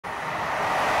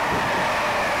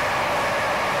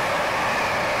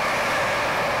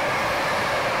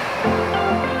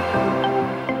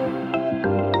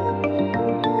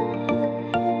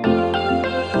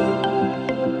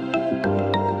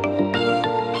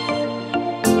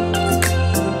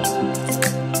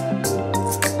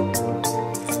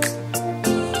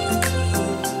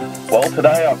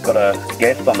I've got a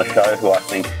guest on the show who I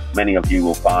think many of you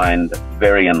will find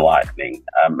very enlightening.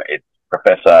 It's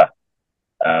Professor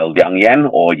Yan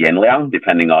or Yan Liang,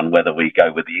 depending on whether we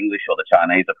go with the English or the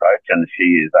Chinese approach, and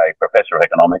she is a Professor of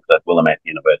Economics at Willamette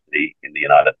University in the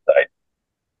United States.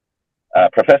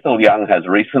 Professor Yang has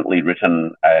recently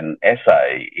written an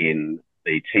essay in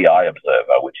the TI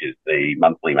Observer, which is the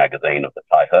monthly magazine of the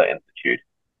Taipei Institute,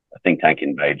 a think tank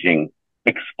in Beijing,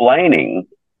 explaining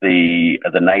the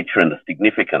nature and the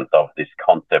significance of this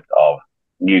concept of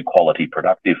new quality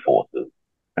productive forces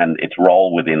and its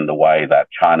role within the way that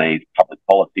Chinese public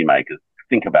policymakers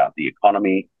think about the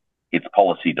economy, its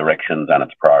policy directions and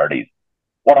its priorities.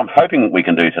 What I'm hoping we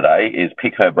can do today is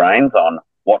pick her brains on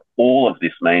what all of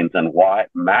this means and why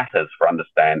it matters for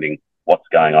understanding what's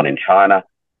going on in China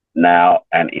now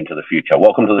and into the future.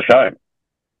 Welcome to the show.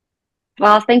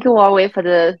 Well, thank you, Warwick, for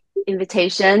the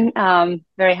invitation.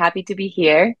 Very happy to be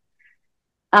here.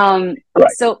 Great.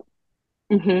 So,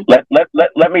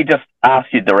 let me just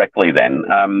ask you directly then.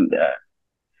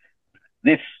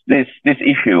 This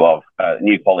issue of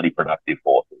new quality productive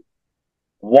forces,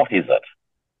 what is it,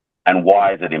 and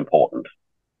why is it important?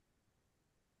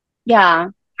 Yeah.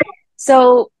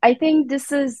 So I think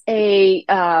this is a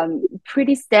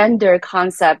pretty standard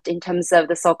concept in terms of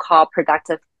the so-called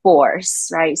productive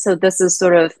force, right? So this is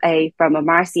sort of from a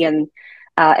Marxian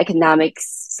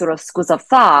economics sort of schools of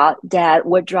thought that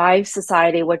what drives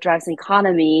society, what drives an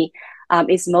economy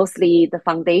is mostly the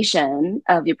foundation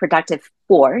of your productive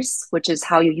force, which is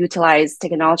how you utilize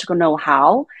technological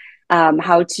know-how,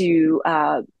 how to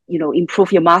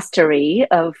improve your mastery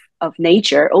of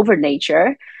nature over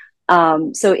nature.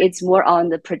 So it's more on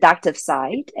the productive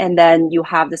side, and then you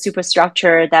have the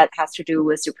superstructure that has to do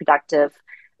with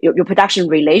your production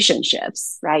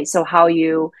relationships, right? So how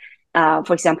you,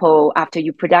 for example, after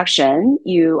your production,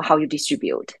 how you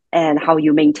distribute and how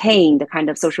you maintain the kind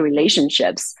of social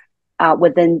relationships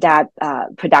within that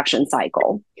production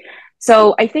cycle.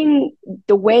 So I think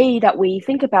the way that we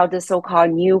think about the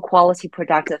so-called new quality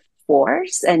productive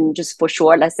force, and just for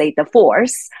short, let's say the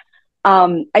force,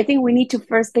 I think we need to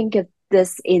first think of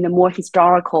this in a more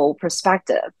historical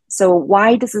perspective. So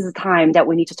why this is a time that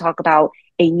we need to talk about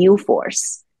a new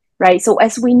force, right? So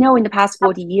as we know, in the past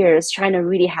 40 years, China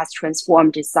really has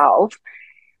transformed itself.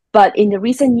 But in the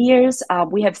recent years,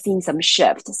 we have seen some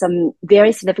shift, some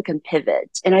very significant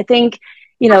pivot. And I think,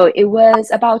 it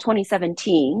was about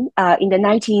 2017, in the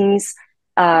 19s,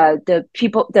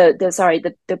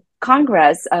 the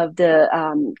Congress of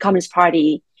the Communist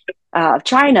Party of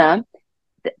China,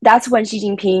 that's when Xi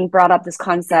Jinping brought up this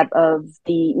concept of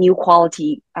the new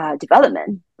quality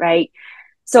development, right?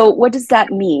 So what does that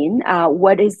mean?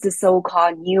 What is the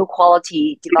so-called new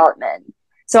quality development?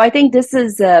 So I think this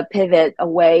is a pivot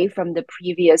away from the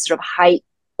previous sort of high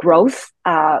growth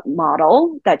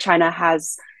model that China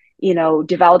has,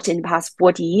 developed in the past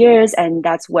 40 years, and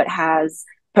that's what has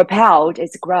propelled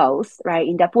its growth, right?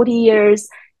 In that 40 years,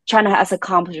 China has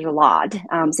accomplished a lot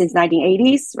since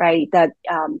 1980s, right? That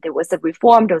there was a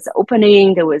reform, there was an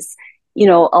opening, there was, a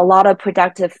lot of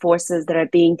productive forces that are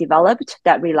being developed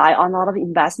that rely on a lot of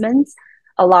investments,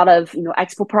 a lot of,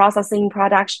 export processing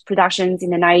productions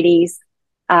in the 90s.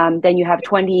 Then you have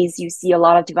 20s, you see a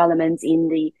lot of developments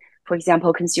in for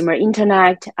example, consumer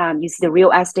internet, you see the real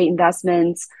estate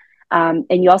investments, and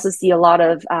you also see a lot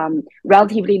of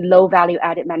relatively low value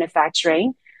added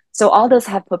manufacturing. So all those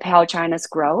have propelled China's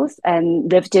growth and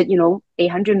lifted,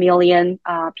 800 million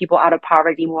people out of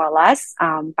poverty, more or less,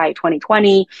 by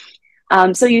 2020.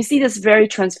 So you see this very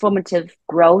transformative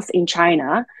growth in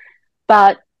China,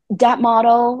 but that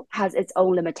model has its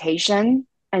own limitation.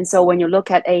 And so when you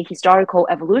look at a historical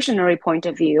evolutionary point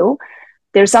of view,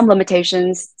 there's some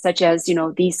limitations, such as,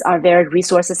 these are very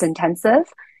resources intensive.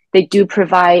 They do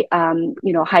provide,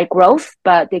 high growth,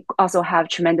 but they also have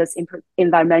tremendous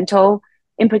environmental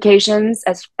implications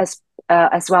as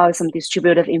well as some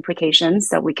distributive implications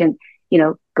that we can,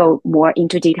 go more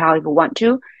into detail if we want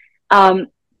to.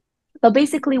 But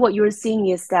basically what you're seeing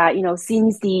is that,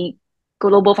 since the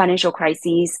global financial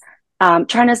crisis,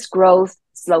 China's growth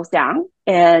slows down,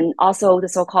 and also the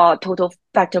so-called total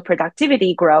factor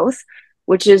productivity growth,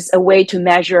 which is a way to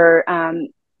measure,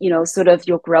 sort of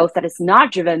your growth that is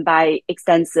not driven by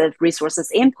extensive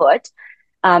resources input,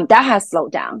 that has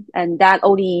slowed down. And that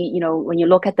only, when you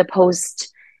look at the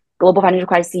post-global financial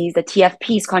crisis, the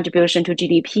TFP's contribution to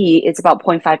GDP is about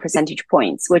 0.5 percentage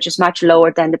points, which is much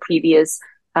lower than the previous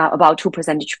about 2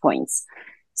 percentage points.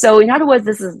 So in other words,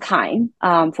 this is a time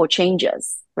for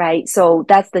changes, right? So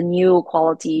that's the new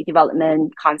quality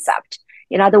development concept.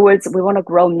 In other words, we want to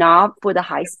grow not for the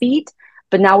high speed,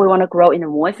 but now we want to grow in a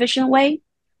more efficient way.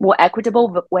 more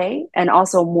equitable way, and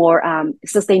also more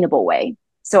sustainable way.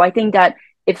 So I think that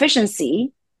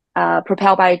efficiency,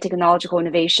 propelled by technological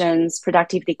innovations,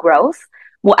 productivity growth,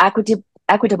 more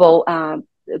equitable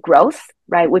growth,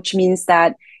 right? Which means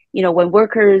that, you know, when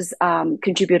workers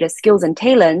contribute their skills and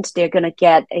talent, they're going to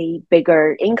get a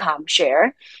bigger income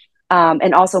share,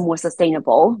 and also more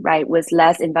sustainable, right? With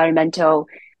less environmental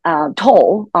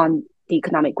toll on the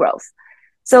economic growth.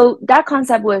 So that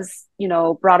concept was, you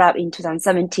know, brought up in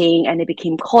 2017, and it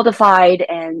became codified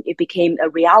and it became a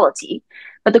reality.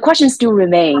 But the question still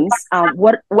remains,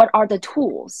 what are the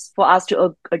tools for us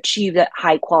to achieve that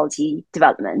high quality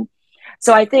development?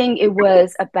 So I think it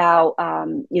was about,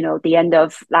 you know, the end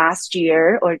of last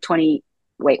year or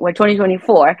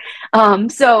 2024.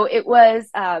 So it was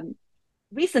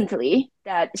recently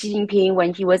that Xi Jinping,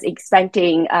 when he was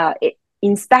inspecting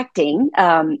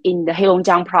in the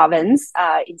Heilongjiang province,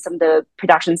 in some of the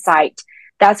production site,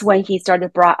 that's when he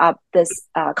started brought up this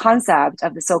concept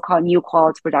of the so-called new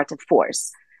quality productive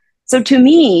force. So to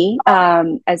me,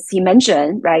 as he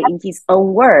mentioned, right, in his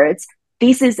own words,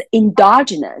 this is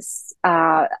endogenous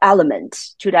element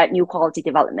to that new quality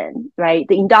development, right?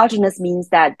 The endogenous means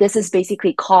that this is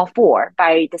basically called for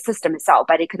by the system itself,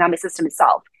 by the economic system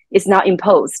itself. It's not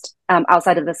imposed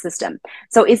outside of the system.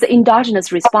 So it's an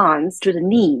endogenous response to the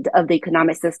need of the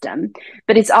economic system,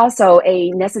 but it's also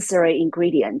a necessary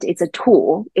ingredient. It's a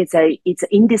tool. It's an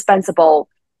indispensable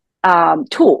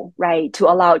tool, right,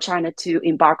 to allow China to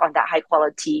embark on that high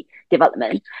quality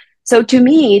development. So to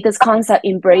me, this concept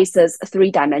embraces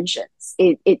three dimensions.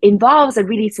 It involves a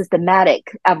really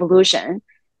systematic evolution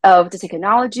of the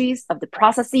technologies, of the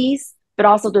processes, but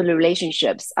also the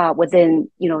relationships within,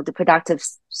 you know, the productive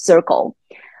circle.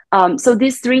 So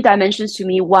these three dimensions to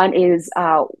me, one is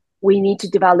we need to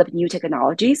develop new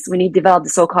technologies. We need to develop the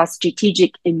so-called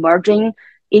strategic emerging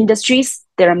industries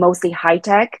that are mostly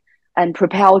high-tech and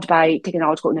propelled by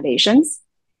technological innovations.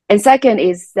 And second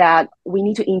is that we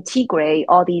need to integrate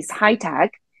all these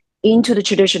high-tech into the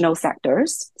traditional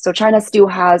sectors. So China still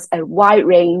has a wide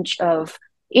range of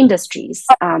industries.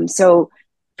 So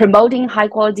promoting high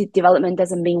quality development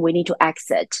doesn't mean we need to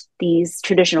exit these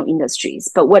traditional industries.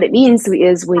 But what it means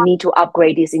is we need to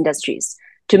upgrade these industries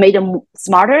to make them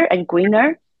smarter and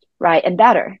greener, right, and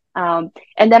better. And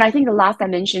then I think the last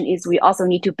dimension is we also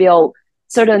need to build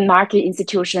certain market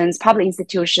institutions, public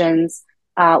institutions.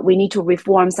 We need to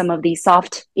reform some of the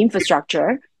soft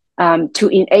infrastructure to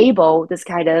enable this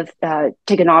kind of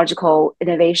technological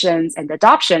innovations and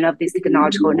adoption of these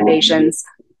technological innovations.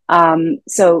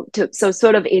 So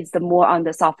sort of it's the more on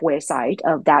the software side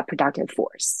of that productive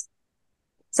force.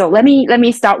 So let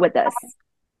me start with this.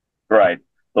 Great.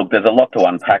 Look, there's a lot to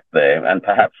unpack there, and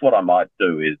perhaps what I might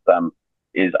do is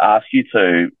ask you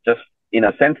to just, in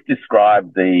a sense,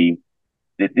 describe this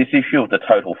issue of the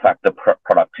total factor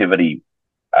productivity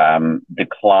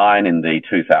decline in the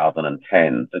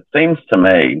 2010s. It seems to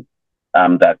me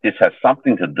that this has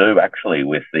something to do actually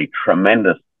with the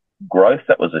tremendous growth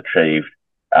that was achieved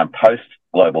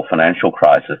post-global financial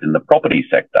crisis in the property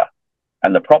sector.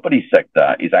 And the property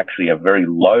sector is actually a very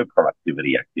low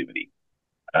productivity activity.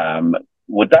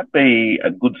 Would that be a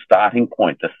good starting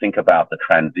point to think about the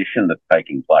transition that's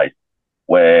taking place,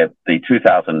 where the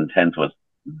 2010s was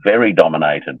very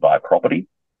dominated by property,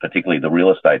 particularly the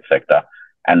real estate sector,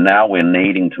 and now we're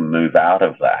needing to move out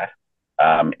of that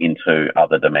into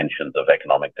other dimensions of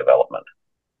economic development?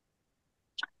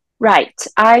 Right.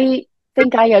 I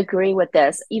think I agree with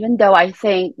this, even though I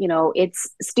think, you know, it's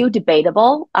still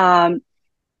debatable.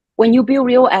 When you build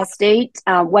real estate,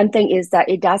 one thing is that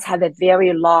it does have a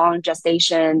very long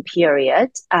gestation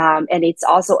period, and it's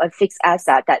also a fixed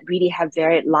asset that really have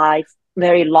very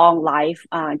long life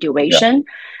duration. Yeah.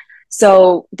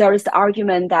 So there is the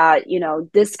argument that, you know,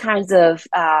 this kinds of,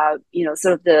 you know,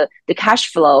 sort of the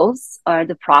cash flows or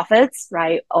the profits,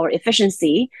 right, or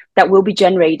efficiency that will be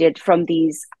generated from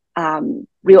these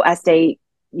real estate,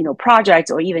 you know,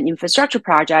 projects or even infrastructure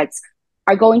projects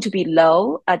are going to be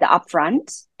low at the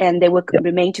upfront, and they will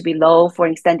remain to be low for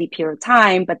an extended period of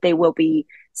time, but they will be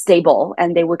stable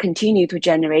and they will continue to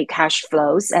generate cash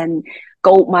flows and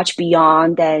go much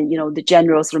beyond than, you know, the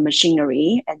general sort of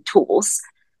machinery and tools.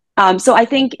 So I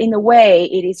think in a way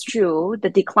it is true, the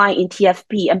decline in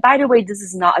TFP, and by the way, this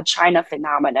is not a China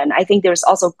phenomenon. I think there's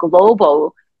also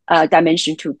global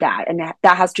dimension to that, and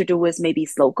that has to do with maybe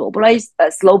slow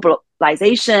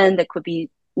globalization that could be,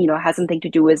 you know, has something to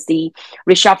do with the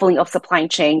reshuffling of supply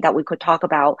chain that we could talk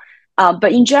about.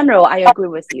 But in general, I agree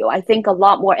with you. I think a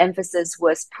lot more emphasis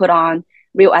was put on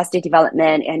real estate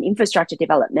development and infrastructure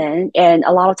development, and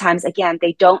a lot of times, again,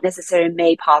 they don't necessarily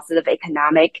make positive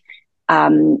economic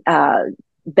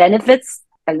benefits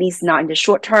at least not in the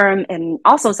short term. And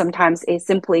also sometimes it's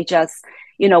simply just,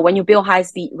 when you build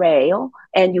high-speed rail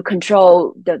and you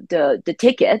control the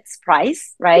tickets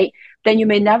price, right? Then you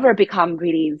may never become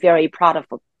really very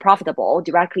profitable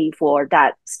directly for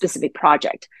that specific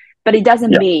project. But it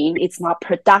doesn't mean it's not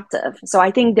productive. So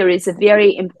I think there is a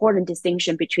very important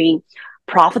distinction between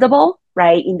profitable,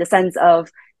 right, in the sense of,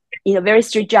 very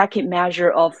strategic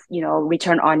measure of,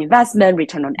 return on investment,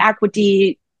 return on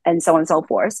equity, and so on and so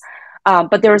forth.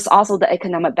 But there's also the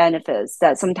economic benefits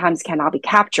that sometimes cannot be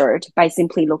captured by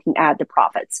simply looking at the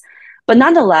profits. But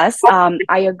nonetheless,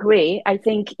 I agree. I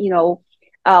think,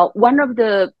 one of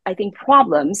the,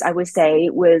 problems I would say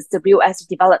with the real estate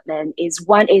development is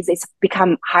it's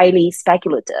become highly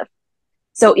speculative.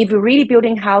 So if you're really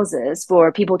building houses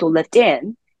for people to live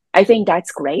in, I think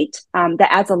that's great. That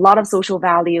adds a lot of social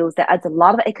values, that adds a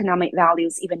lot of economic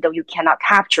values, even though you cannot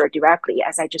capture directly,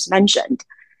 as I just mentioned.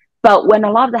 But when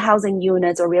a lot of the housing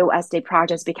units or real estate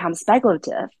projects become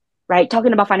speculative, right,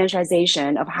 talking about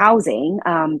financialization of housing,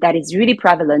 that is really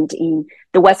prevalent in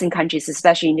the Western countries,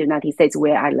 especially in the United States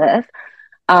where I live,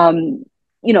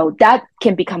 that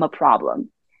can become a problem.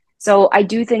 So I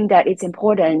do think that it's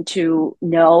important to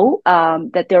know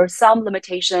that there are some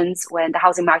limitations when the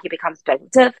housing market becomes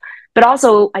speculative, but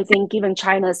also I think given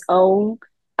China's own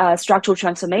structural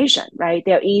transformation, right,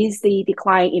 there is the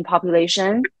decline in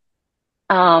population.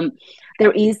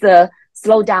 There is the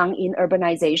slowdown in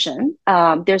urbanization.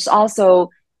 There's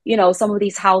also, some of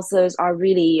these houses are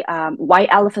really white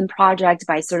elephant projects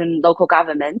by certain local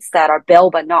governments that are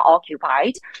built but not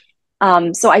occupied.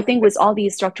 So I think with all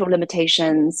these structural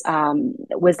limitations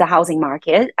with the housing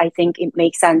market, I think it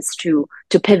makes sense to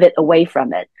pivot away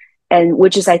from it. And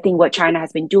which is, I think, what China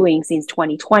has been doing since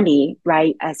 2020,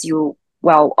 right? As you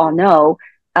well all know,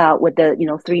 with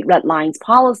the, 3 red lines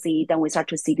policy, then we start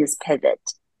to see this pivot.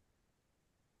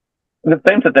 It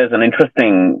seems that there's an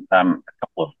interesting couple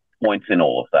of points in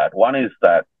all of that. One is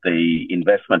that the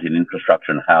investment in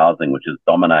infrastructure and housing, which has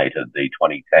dominated the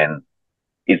 2010s,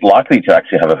 is likely to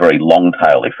actually have a very long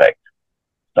tail effect.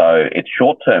 So its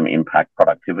short-term impact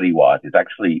productivity-wise is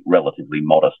actually relatively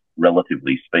modest,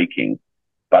 relatively speaking,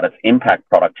 but its impact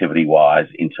productivity-wise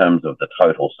in terms of the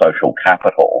total social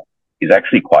capital is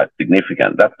actually quite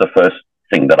significant. That's the first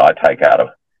thing that I take out of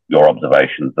your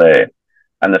observations there.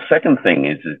 And the second thing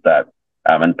is that,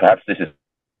 and perhaps this is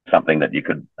something that you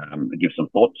could give some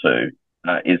thought to,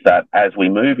 is that as we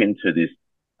move into this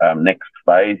next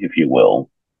phase, if you will,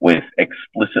 with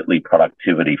explicitly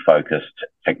productivity-focused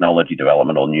technology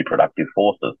development or new productive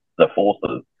forces,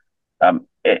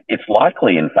 it's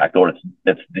likely, in fact, or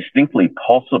it's distinctly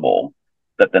possible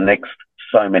that the next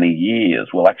so many years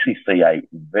will actually see a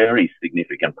very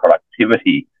significant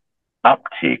productivity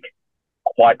uptick,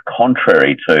 quite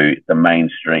contrary to the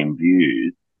mainstream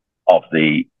views of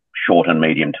the short and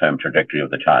medium-term trajectory of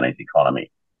the Chinese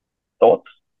economy. Thoughts?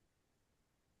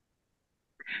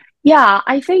 Yeah,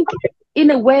 I think in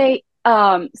a way,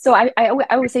 so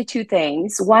I would say 2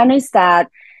 things. One is that,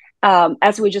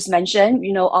 as we just mentioned,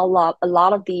 a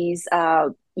lot of these,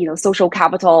 social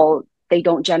capital, they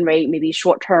don't generate maybe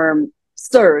short-term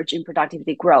surge in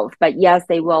productivity growth, but yes,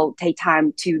 they will take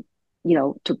time to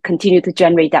continue to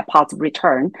generate that positive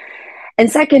return.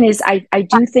 And second is, I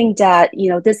do think that,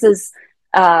 this is,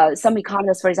 some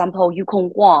economists, for example,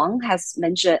 Yukong Huang has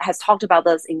talked about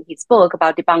this in his book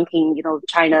about debunking,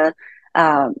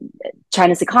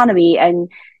 China's economy. And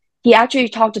he actually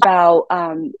talked about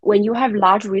when you have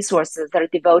large resources that are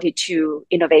devoted to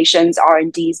innovations,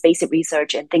 R&Ds, basic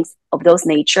research, and things of those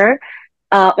nature.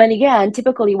 And again,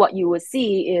 typically what you would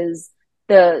see is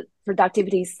the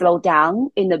productivity slow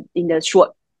down in the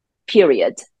short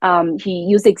period. He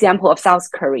used the example of South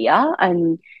Korea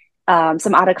and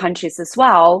some other countries as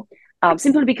well,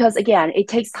 simply because, again, it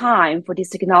takes time for these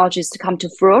technologies to come to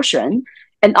fruition.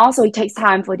 And also it takes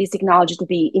time for these technologies to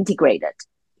be integrated.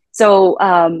 So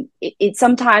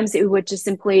sometimes it would just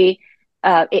simply,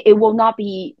 it will not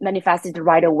be manifested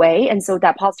right away. And so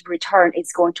that positive return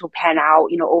is going to pan out,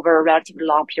 over a relatively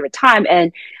long period of time.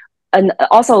 And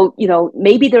also,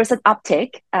 maybe there's an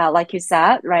uptick, like you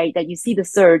said, right, that you see the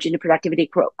surge in the productivity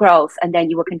growth, and then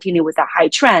you will continue with a high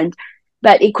trend.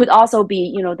 But it could also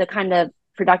be, the kind of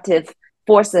productive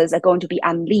forces are going to be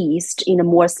unleashed in a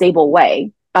more stable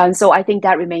way. And so I think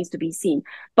that remains to be seen.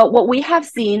 But what we have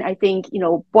seen, I think,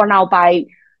 borne out by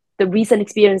the recent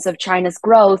experience of China's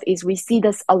growth, is we see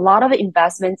a lot of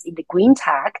investments in the green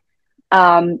tech,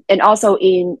 and also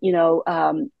in,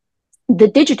 the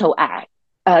digital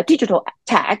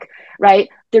tech, right?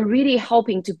 they're really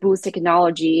helping to boost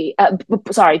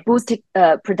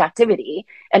productivity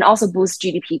and also boost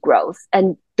GDP growth.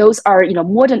 And those are,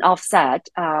 more than offset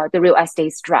the real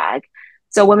estate's drag.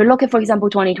 So when we look at, for example,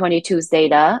 2022's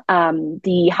data,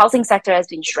 the housing sector has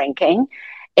been shrinking,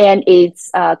 and its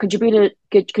contribution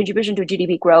to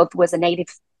GDP growth was a negative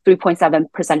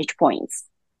 3.7 percentage points.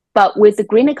 But with the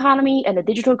green economy and the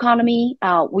digital economy,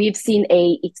 we've seen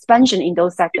a expansion in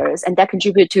those sectors, and that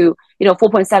contribute to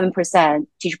 4.7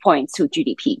 percentage points to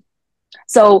GDP.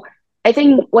 So I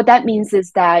think what that means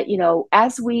is that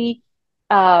as we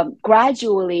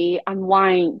gradually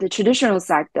unwind the traditional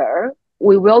sector,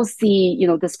 we will see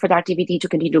this productivity to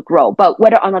continue to grow. But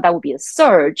whether or not that will be a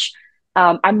surge,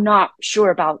 I'm not sure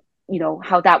about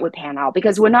how that would pan out,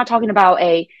 because we're not talking about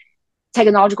a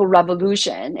technological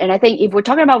revolution. And I think if we're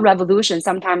talking about revolution,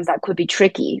 sometimes that could be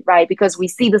tricky, right? Because we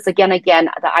see this again,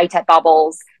 the IT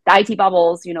bubbles,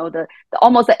 the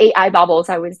almost the AI bubbles,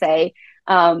 I would say.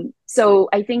 So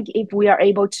I think if we are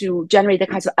able to generate the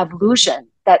kinds of evolution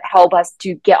that help us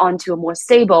to get onto a more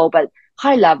stable but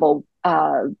high level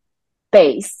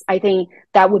base, I think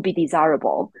that would be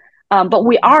desirable. But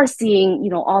we are seeing,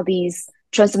 all these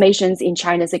transformations in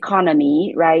China's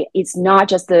economy, right? It's not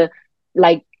just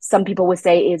some people would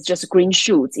say it's just green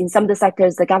shoots. In some of the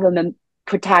sectors, the government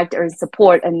protect or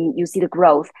support, and you see the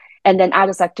growth. And then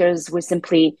other sectors were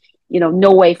simply,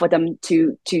 no way for them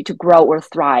to grow or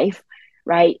thrive,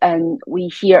 right? And we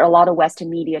hear a lot of Western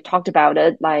media talked about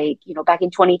it, back in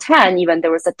 2010, even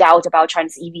there was a doubt about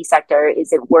China's EV sector.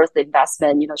 Is it worth the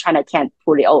investment? China cannot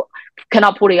pull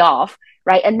it off,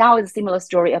 right? And now it's a similar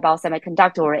story about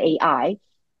semiconductor or AI.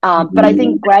 But I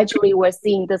think gradually we're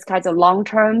seeing this kind of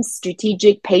long-term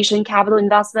strategic patient capital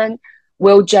investment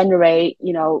will generate,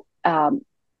 will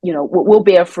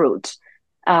bear fruit.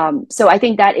 So I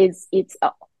think that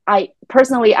I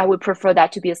personally would prefer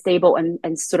that to be a stable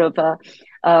and sort of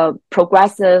a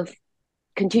progressive,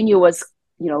 continuous,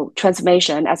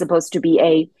 transformation, as opposed to be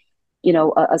a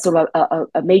sort of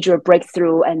a major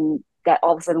breakthrough, and that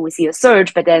all of a sudden we see a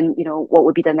surge, but then, what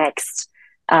would be the next,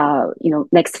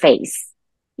 next phase?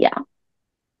 Yeah.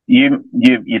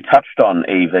 You touched on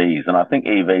EVs, and I think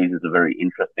EVs is a very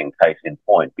interesting case in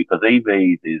point, because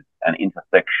EVs is an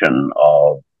intersection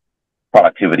of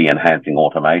productivity enhancing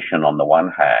automation on the one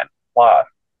hand, plus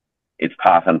it's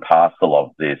part and parcel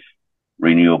of this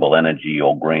renewable energy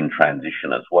or green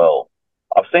transition as well.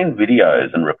 I've seen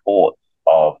videos and reports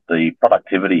of the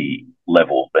productivity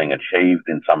levels being achieved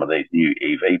in some of these new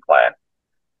EV plants,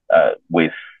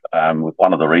 with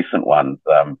one of the recent ones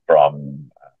from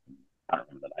I can't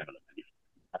remember the name of it.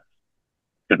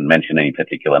 Shouldn't mention any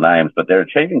particular names, but they're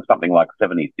achieving something like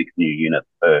 76 new units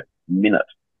per minute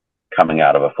coming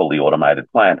out of a fully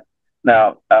automated plant.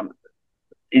 Now,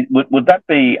 would that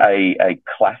be a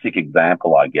classic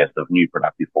example, I guess, of new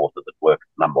productive forces at work,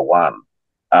 number one?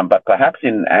 But perhaps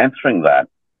in answering that,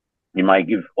 you may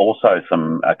give also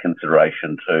some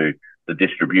consideration to the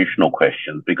distributional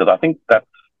questions, because I think that's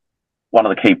one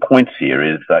of the key points here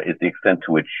is the extent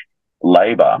to which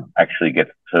labour actually gets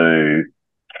to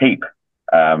keep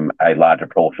a larger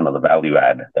portion of the value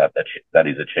add that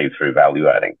is achieved through value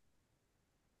adding.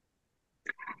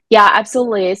 Yeah,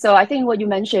 absolutely. So I think what you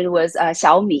mentioned was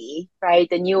Xiaomi, right?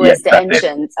 The newest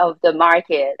entrant of the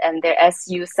market, and their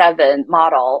SU7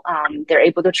 model. They're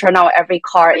able to churn out every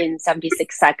car in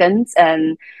 76 seconds.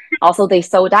 And also they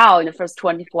sold out in the first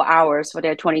 24 hours for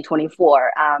their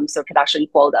 2024 production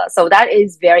quota. So that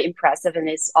is very impressive. And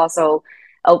it's also,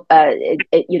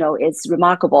 it's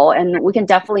remarkable. And we can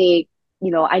definitely,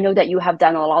 I know that you have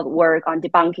done a lot of work on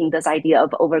debunking this idea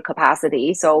of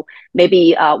overcapacity. So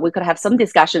maybe we could have some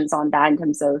discussions on that in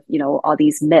terms of, all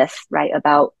these myths, right,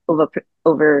 about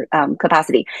over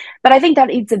capacity. But I think that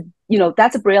it's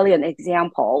that's a brilliant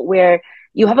example where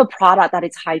you have a product that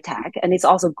is high tech and it's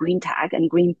also green tech and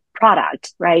green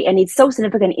product, right? And it's so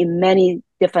significant in many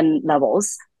different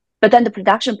levels. But then the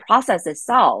production process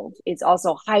itself is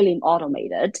also highly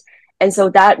automated. And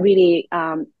so that really,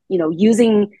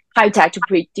 using high tech to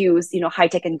produce, high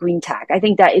tech and green tech. I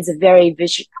think that is a very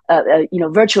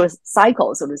virtuous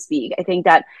cycle, so to speak. I think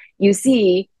that you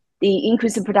see the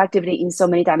increase in productivity in so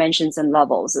many dimensions and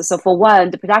levels. So for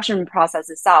one, the production process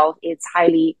itself is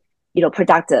highly,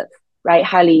 productive, right?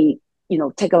 Highly,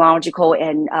 technological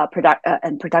and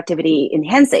productivity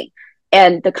enhancing.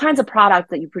 And the kinds of products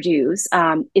that you produce,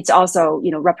 it's also,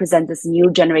 represent this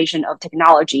new generation of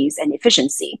technologies and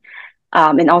efficiency.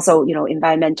 And also,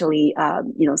 environmentally,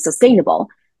 sustainable.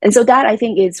 And so that I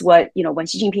think is what, when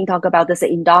Xi Jinping talk about this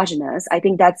endogenous, I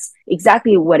think that's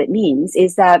exactly what it means,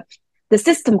 is that the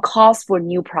system calls for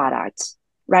new products,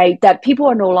 right? That people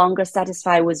are no longer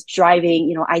satisfied with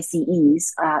driving,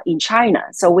 ICEs in China.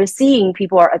 So we're seeing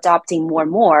people are adopting more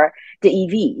and more the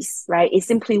EVs, right? It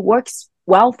simply works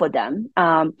well for them.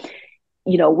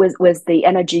 With the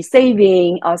energy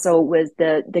saving, also with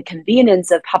the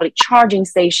convenience of public charging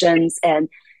stations, and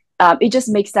it just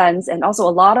makes sense. And also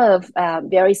a lot of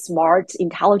very smart,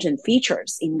 intelligent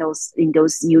features in those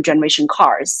new generation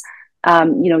cars.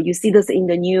 You see this in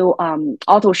the new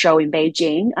auto show in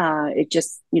Beijing. It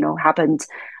just happened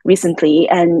recently,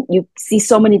 and you see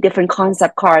so many different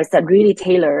concept cars that really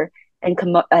tailor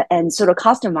and sort of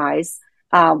customize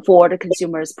for the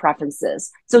consumer's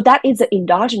preferences. So that is an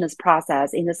endogenous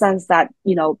process in the sense that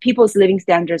people's living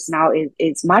standards now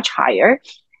is much higher.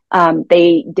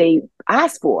 They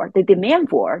demand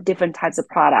for different types of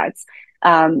products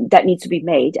that need to be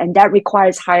made, and that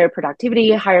requires higher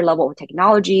productivity, higher level of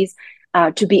technologies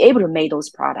to be able to make those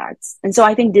products. And so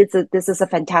I think this is a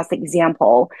fantastic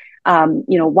example.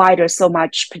 Why there's so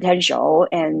much potential,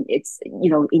 and it's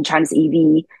in China's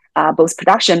EV. Both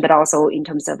production, but also in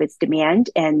terms of its demand,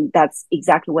 and that's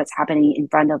exactly what's happening in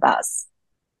front of us.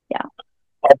 Yeah,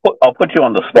 I'll put you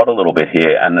on the spot a little bit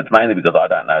here, and it's mainly because I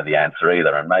don't know the answer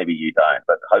either, and maybe you don't,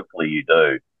 but hopefully you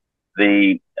do.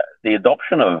 The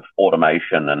adoption of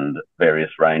automation and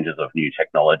various ranges of new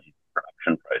technology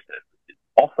production processes is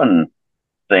often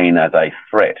seen as a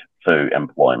threat to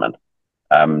employment.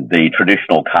 The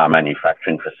traditional car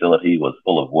manufacturing facility was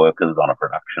full of workers on a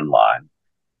production line.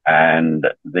 And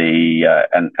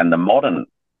the modern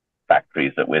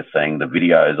factories that we're seeing the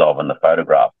videos of and the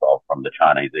photographs of from the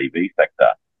Chinese EV sector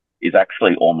is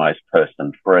actually almost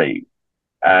person free.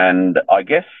 And I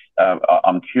guess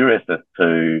I'm curious as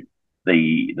to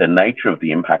the nature of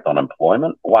the impact on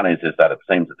employment. One is that it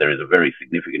seems that there is a very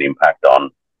significant impact on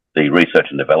the research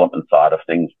and development side of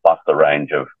things, plus the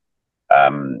range of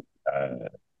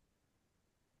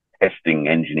testing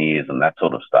engineers and that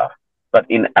sort of stuff. But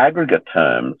in aggregate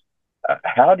terms,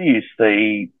 how do you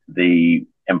see the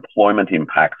employment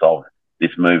impacts of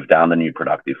this move down the new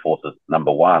productive forces,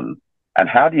 number one? And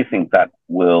how do you think that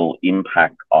will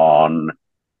impact on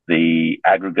the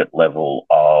aggregate level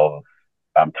of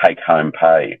take-home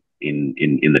pay in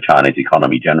the Chinese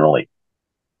economy generally?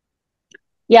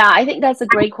 Yeah, I think that's a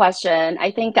great question.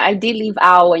 I think I did leave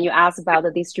out when you asked about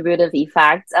the distributive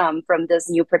effect from this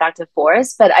new productive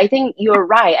force, but I think you're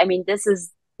right. I mean, this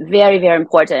is very, very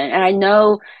important. And I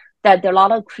know that there are a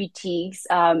lot of critiques,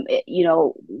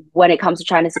 when it comes to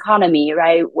China's economy,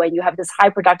 right? When you have this high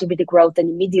productivity growth, then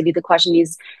immediately the question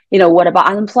is, what about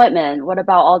unemployment? What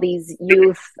about all these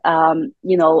youth,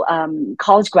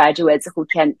 college graduates who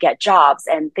can't get jobs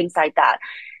and things like that?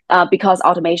 Because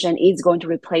automation is going to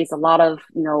replace a lot of,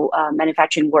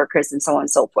 manufacturing workers and so on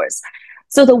and so forth.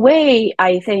 So the way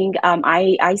I think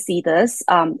I see this,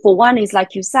 for one, is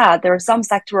like you said, there are some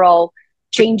sectoral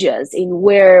changes in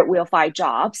where we'll find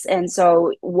jobs. And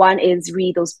so one is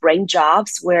really those brain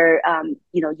jobs where,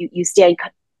 you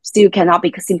still cannot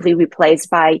be simply replaced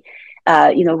by,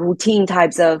 routine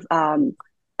types of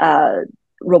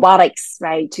robotics,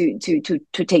 right, to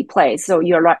take place. So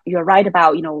you're right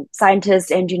about,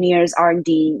 scientists, engineers,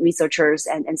 R&D, researchers,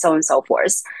 and so on and so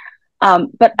forth.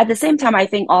 But at the same time, I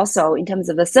think also in terms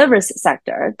of the service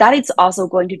sector, that is also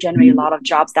going to generate a lot of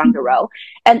jobs down the road.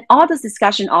 And all this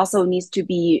discussion also needs to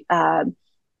be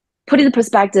put in the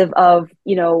perspective of,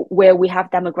 where we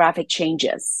have demographic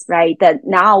changes, right? That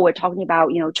now we're talking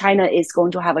about, China is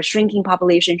going to have a shrinking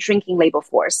population, shrinking labor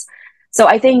force. So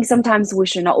I think sometimes we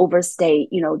should not overstate,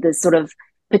 this sort of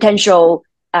potential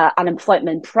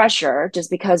unemployment pressure just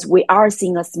because we are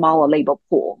seeing a smaller labor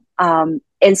pool.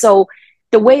 And so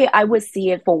the way I would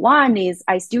see it, for one, is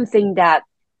I still think that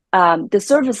the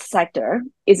service sector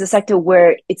is a sector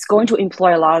where it's going to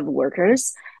employ a lot of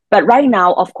workers. But right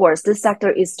now, of course, this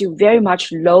sector is still very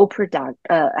much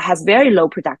has very low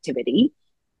productivity.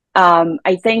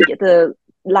 I think the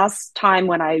last time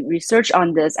when I researched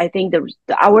on this, I think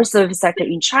our service sector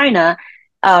in China,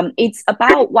 it's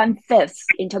about 1/5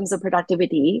 in terms of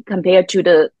productivity compared to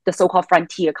the so-called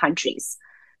frontier countries.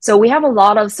 So we have a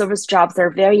lot of service jobs that are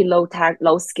very low tech,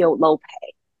 low skilled, low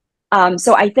pay.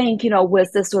 So I think,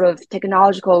 with this sort of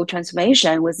technological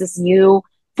transformation, with this new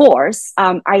force,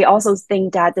 I also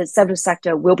think that the service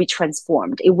sector will be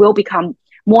transformed. It will become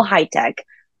more high tech.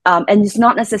 And it's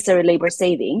not necessarily labor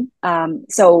saving.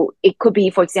 So it could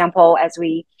be, for example,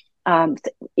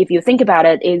 if you think about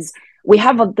it, is we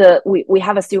have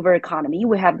a silver economy.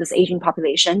 We have this aging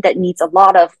population that needs a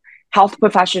lot of health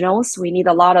professionals. We need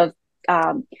a lot of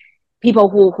people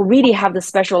who really have the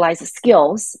specialized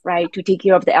skills, right, to take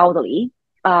care of the elderly.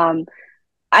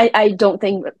 I don't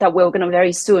think that we're going to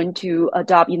very soon to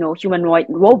adopt, humanoid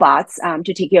robots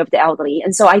to take care of the elderly.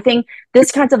 And so I think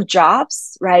this kinds of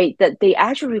jobs, right, that they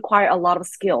actually require a lot of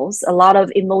skills, a lot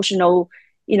of emotional,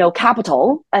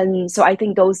 capital. And so I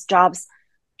think those jobs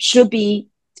should be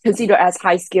considered as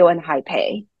high skill and high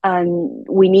pay. And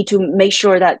we need to make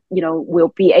sure that, we'll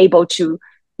be able to,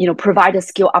 provide a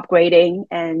skill upgrading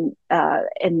and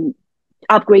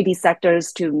upgrade these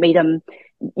sectors to make them,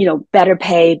 better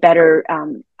pay, better,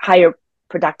 higher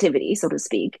productivity, so to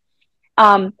speak.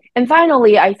 And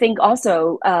finally, I think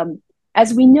also,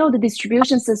 as we know, the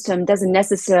distribution system doesn't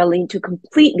necessarily need to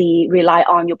completely rely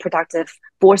on your productive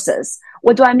forces.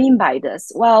 What do I mean by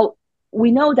this? Well,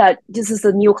 we know that this is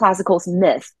the neoclassical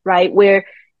myth, right? Where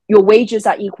your wages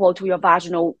are equal to your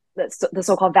marginal, the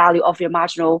so-called value of your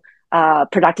marginal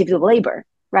productivity of labor,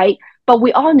 right? But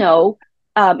we all know,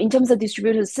 in terms of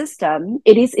distributed system,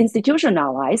 it is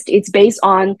institutionalized. It's based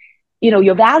on,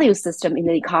 your value system in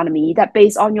the economy that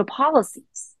based on your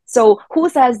policies. So who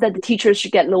says that the teachers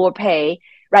should get lower pay,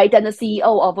 right, than the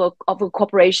CEO of a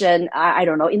corporation, I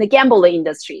don't know, in the gambling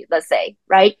industry, let's say,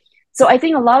 right? So I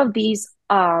think a lot of these,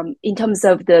 in terms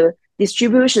of the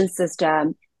distribution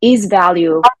system, is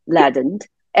value laden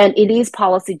and it is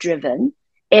policy driven.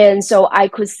 And so I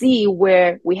could see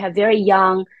where we have very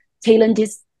young, talented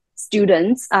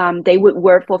students, they would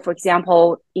work for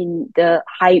example, in the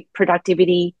high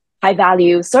productivity, high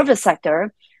value service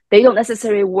sector. They don't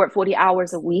necessarily work 40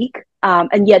 hours a week,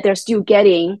 and yet they're still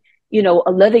getting,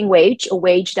 a living wage, a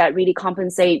wage that really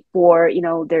compensate for,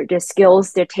 their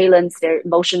skills, their talents, their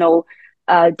emotional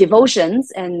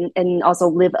devotions, and also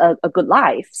live a good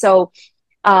life. So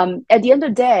at the end of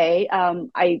the day,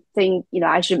 I think,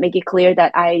 I should make it clear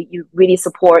that you really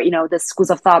support, the schools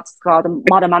of thought called the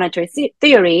modern monetary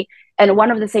theory. And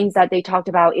one of the things that they talked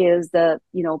about is the,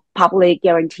 public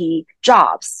guarantee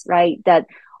jobs, right? That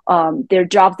their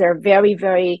jobs, they're very,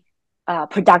 very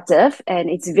productive, and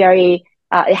it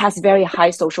has very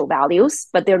high social values,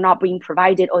 but they're not being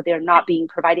provided, or they're not being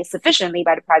provided sufficiently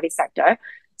by the private sector.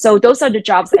 So those are the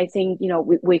jobs I think,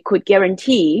 we could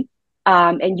guarantee,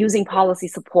 and using policy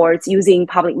supports, using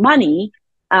public money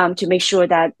to make sure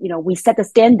that, we set the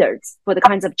standards for the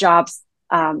kinds of jobs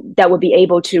that would be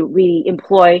able to really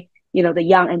employ, the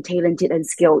young and talented and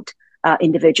skilled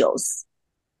individuals.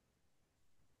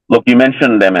 Look, you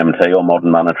mentioned MMT, or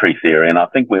modern monetary theory, and I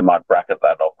think we might bracket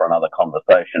that off for another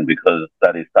conversation, because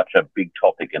that is such a big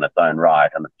topic in its own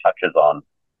right, and it touches on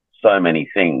so many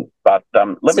things. But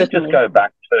let me just go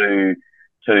back to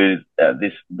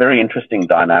this very interesting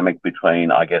dynamic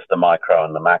between, I guess, the micro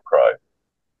and the macro.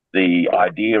 The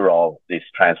idea of this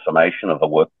transformation of the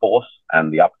workforce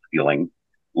and the upskilling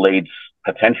leads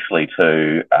potentially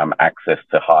to access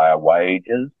to higher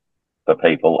wages for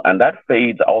people, and that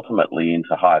feeds ultimately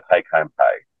into higher take-home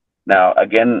pay. Now,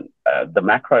 again, the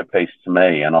macro piece to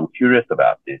me, and I'm curious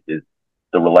about this, is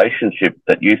the relationship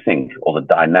that you think, or the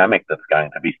dynamic that's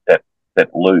going to be set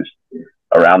loose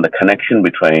around the connection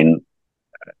between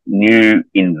new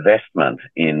investment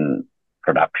in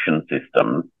production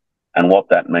systems and what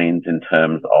that means in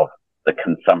terms of the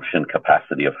consumption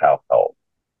capacity of households.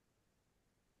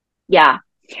 Yeah,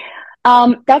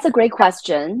 that's a great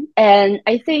question. And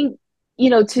I think,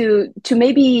 to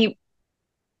maybe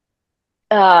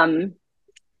to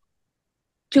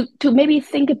maybe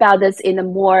think about this in a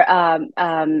more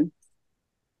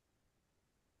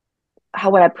how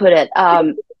would I put it?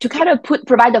 To kind of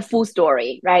provide the full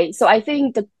story, right? So I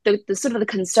think the sort of the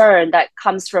concern that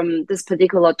comes from this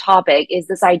particular topic is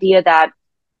this idea that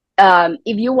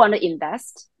if you want to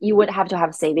invest, you would have to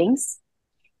have savings.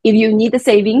 If you need the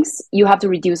savings, you have to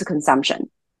reduce the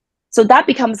consumption. So that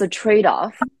becomes a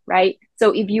trade-off, right?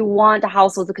 So if you want the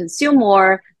household to consume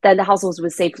more, then the households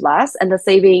will save less, and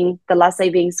the less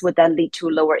savings would then lead to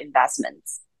lower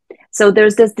investments. So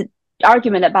there's this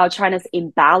argument about China's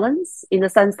imbalance, in the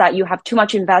sense that you have too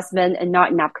much investment and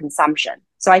not enough consumption.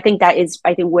 So I think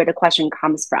where the question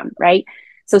comes from, right?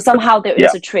 So somehow there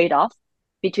is a trade-off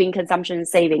between consumption and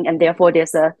saving, and therefore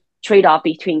there's a trade-off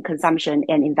between consumption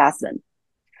and investment.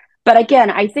 But again,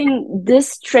 I think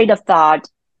this trade of thought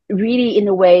really, in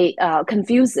a way,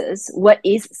 confuses what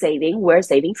is saving, where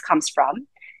savings comes from,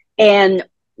 and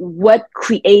what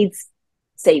creates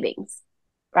savings,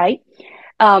 right?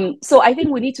 So I think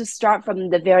we need to start from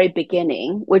the very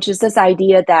beginning, which is this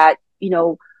idea that,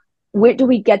 where do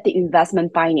we get the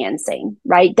investment financing,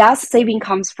 right? Does saving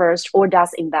comes first, or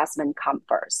does investment come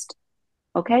first?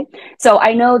 Okay. So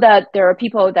I know that there are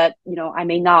people that, I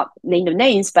may not name the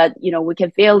names, but, we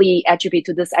can fairly attribute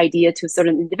to this idea to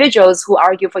certain individuals who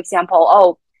argue, for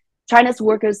example, China's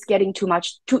workers getting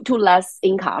too less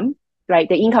income, right?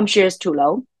 The income share is too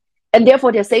low, and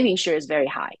therefore their saving share is very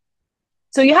high.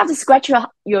 So you have to scratch your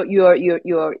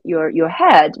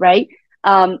head, right?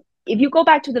 If you go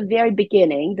back to the very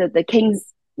beginning, the Keynes,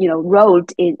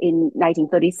 wrote in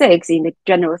 1936 in the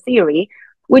general theory,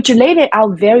 which laid it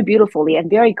out very beautifully and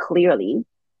very clearly,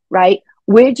 right?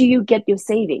 Where do you get your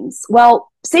savings? Well,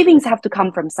 savings have to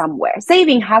come from somewhere.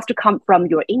 Saving has to come from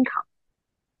your income.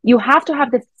 You have to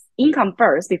have the income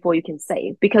first before you can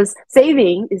save, because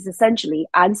saving is essentially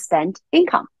unspent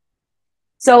income.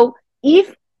 So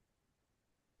if,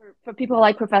 for people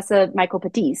like Professor Michael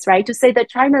Patisse, right, to say that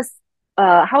China's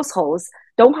households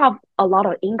don't have a lot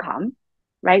of income,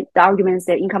 right? The argument is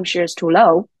their income share is too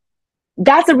low.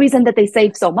 That's the reason that they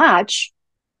save so much,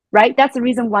 right? That's the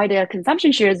reason why their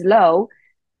consumption share is low.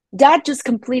 That just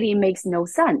completely makes no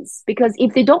sense, because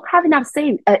if they don't have enough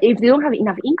if they don't have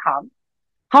enough income,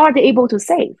 how are they able to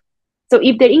save? So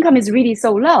if their income is really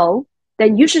so low,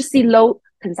 then you should see low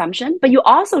consumption, but you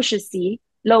also should see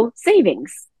low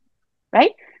savings,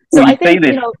 right? So I think,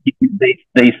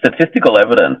 the statistical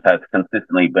evidence has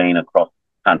consistently been across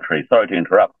the country. Sorry to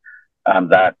interrupt.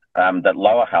 That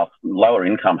lower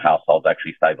income households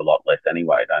actually save a lot less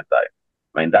anyway, don't they?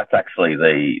 I mean, that's actually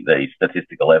the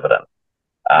statistical evidence.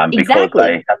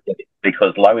 Exactly.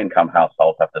 Because low income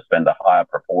households have to spend a higher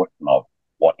proportion of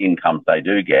what incomes they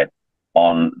do get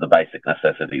on the basic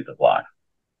necessities of life.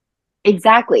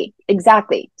 Exactly.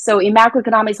 So in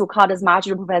macroeconomics, we'll call this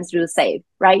marginal propensity to save,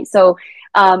 right? So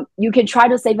you can try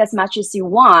to save as much as you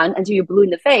want until you're blue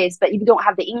in the face, but if you don't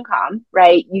have the income,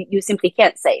 right, you simply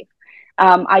can't save.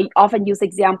 I often use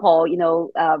example,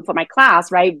 for my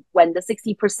class, right? When the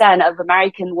 60% of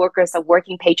American workers are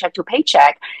working paycheck to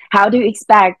paycheck, how do you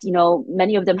expect,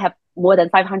 many of them have more than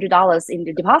 $500 in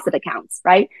their deposit accounts,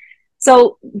 right?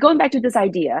 So going back to this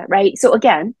idea, right? So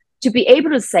again, to be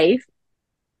able to save,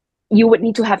 you would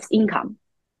need to have income.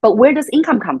 But where does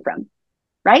income come from,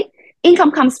 right?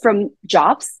 Income comes from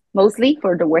jobs, mostly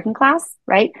for the working class,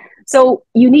 right? So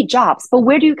you need jobs, but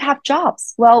where do you have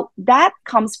jobs? Well, that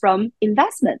comes from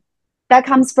investment. That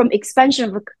comes from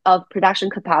expansion of production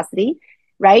capacity,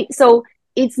 right? So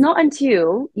it's not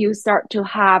until you start to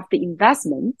have the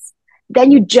investments,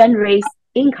 then you generate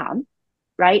income,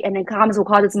 right? And economists will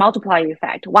call this multiplier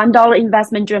effect. $1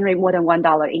 investment generate more than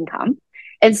 $1 income.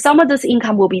 And some of this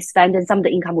income will be spent and some of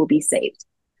the income will be saved.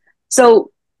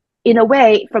 So in a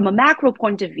way, from a macro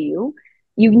point of view,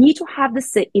 you need to have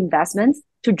the investments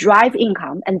to drive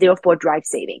income and therefore drive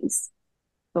savings.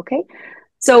 Okay.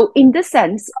 So in this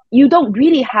sense, you don't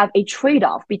really have a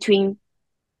trade-off between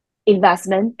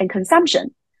investment and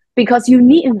consumption, because you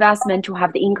need investment to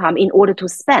have the income in order to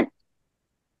spend.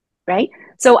 Right.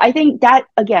 So I think that,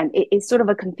 again, it's sort of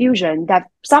a confusion that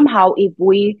somehow if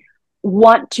we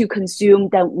want to consume,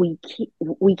 then we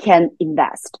can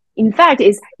invest. In fact,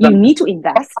 you need to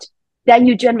invest, then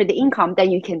you generate the income, then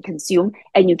you can consume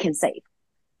and you can save.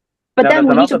 But then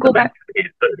we need to go back.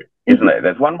 Isn't there?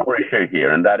 There's one more issue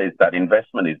here, and that is that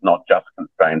investment is not just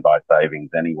constrained by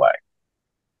savings anyway,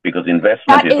 because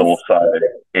investment is also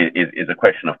a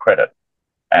question of credit,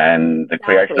 and the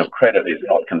creation of credit is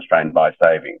not constrained by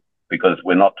savings, because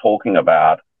we're not talking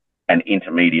about an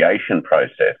intermediation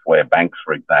process where banks,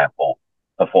 for example,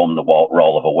 perform the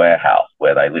role of a warehouse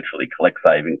where they literally collect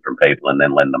savings from people and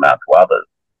then lend them out to others.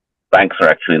 Banks are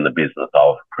actually in the business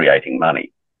of creating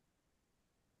money.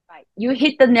 Right. You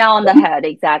hit the nail on the head.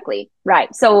 Exactly.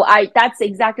 Right. So that's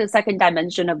exactly the second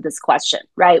dimension of this question,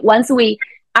 right? Once we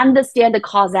understand the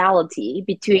causality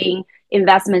between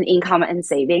investment, income, and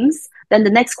savings, then the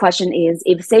next question is,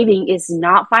 if investment is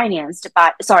not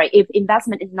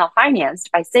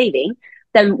financed by saving,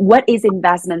 then what is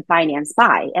investment financed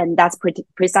by? And that's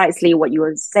precisely what you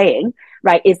were saying,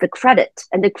 right? Is the credit.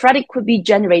 And the credit could be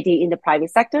generated in the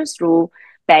private sector through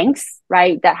banks,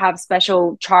 right? That have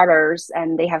special charters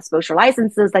and they have special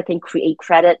licenses that can create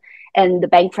credit. And the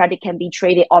bank credit can be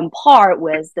traded on par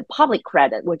with the public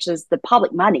credit, which is the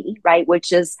public money, right?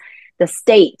 Which is the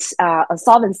state, a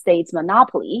sovereign state's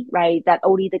monopoly, right? That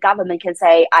only the government can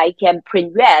say, I can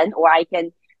print yuan, or I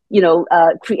can,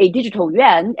 create digital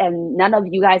yuan, and none of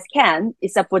you guys can,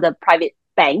 except for the private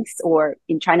banks, or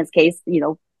in China's case,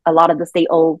 a lot of the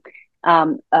state-owned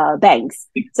banks.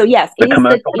 So yes, the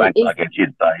commercial banks, I guess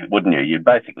you'd say, wouldn't you? You'd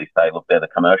basically say, look, they're the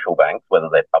commercial banks, whether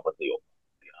they're publicly or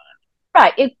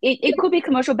right. It could be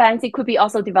commercial banks. It could be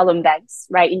also development banks,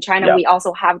 right? In China, we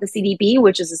also have the CDB,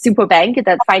 which is a super bank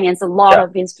that finances a lot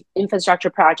of infrastructure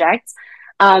projects.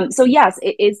 So yes,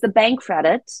 it's the bank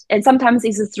credit, and sometimes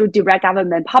it's through direct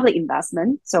government public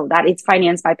investment, so that it's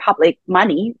financed by public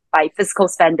money, by fiscal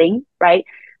spending, right?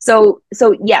 So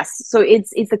yes, so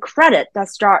it's the credit that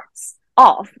starts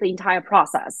off the entire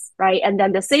process, right? And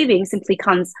then the saving simply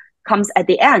comes at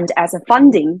the end as a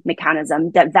funding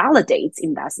mechanism that validates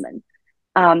investment.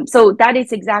 So that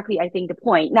is exactly, I think, the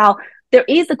point. Now, there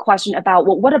is a question about,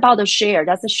 well, what about the share?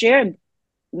 Does the share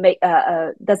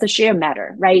matter,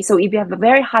 right? So if you have a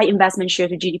very high investment share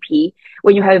to GDP,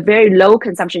 when you have a very low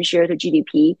consumption share to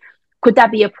GDP, could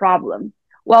that be a problem?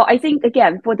 Well, I think,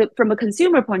 again, from a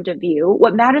consumer point of view,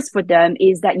 what matters for them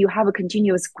is that you have a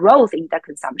continuous growth in that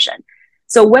consumption.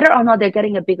 So whether or not they're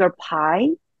getting a bigger pie,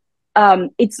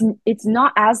 it's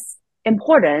not as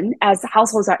important as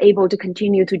households are able to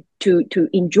continue to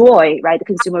enjoy, right, the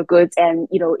consumer goods, and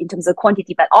in terms of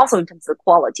quantity, but also in terms of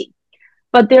quality.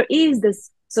 But there is this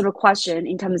sort of question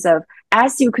in terms of,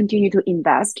 as you continue to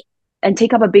invest and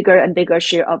take up a bigger and bigger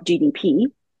share of GDP,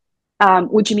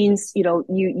 which means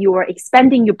you are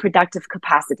expanding your productive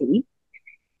capacity,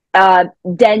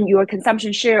 then your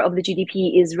consumption share of the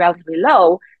GDP is relatively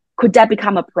low. Could that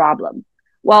become a problem?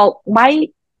 Well, my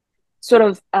sort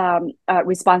of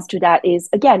response to that is,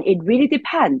 again, it really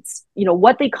depends,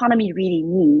 what the economy really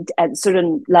needs at a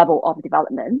certain level of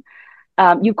development.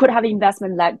 You could have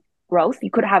investment-led growth.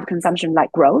 You could have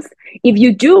consumption-led growth. If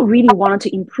you do really want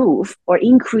to improve or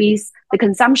increase the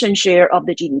consumption share of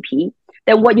the GDP,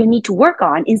 then what you need to work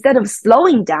on, instead of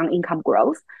slowing down income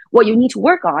growth, what you need to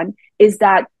work on is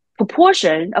that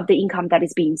proportion of the income that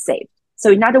is being saved. So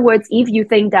in other words, if you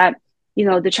think that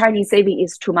the Chinese saving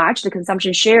is too much, the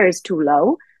consumption share is too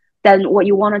low, then what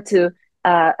you wanted to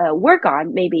work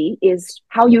on maybe is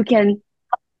how you can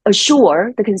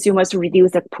assure the consumers to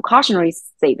reduce the precautionary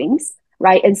savings,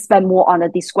 right, and spend more on the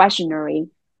discretionary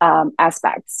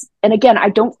aspects. And again, I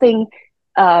don't think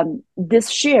this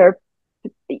share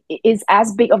is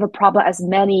as big of a problem as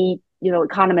many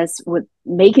economists would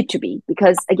make it to be,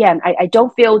 because again, I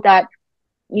don't feel that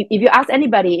if you ask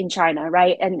anybody in China,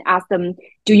 right, and ask them,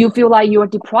 do you feel like you are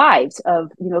deprived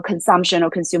of consumption or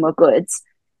consumer goods?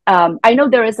 I know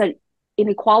there is an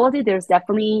inequality. There's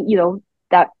definitely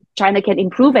that China can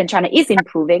improve, and China is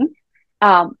improving.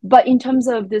 But in terms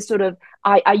of this sort of,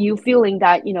 are you feeling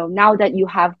that now that you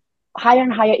have higher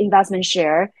and higher investment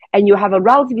share and you have a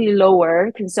relatively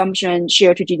lower consumption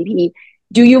share to GDP,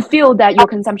 do you feel that your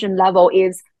consumption level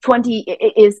is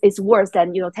worse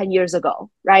than 10 years ago,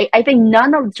 right? I think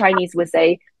none of the Chinese would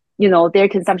say their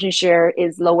consumption share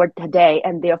is lower today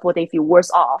and therefore they feel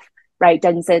worse off, right,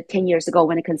 than say 10 years ago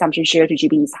when the consumption share to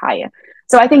GDP is higher.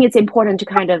 So I think it's important to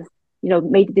kind of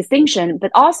make the distinction,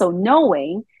 but also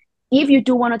knowing if you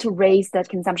do want to raise that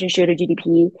consumption share to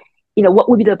GDP, what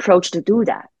would be the approach to do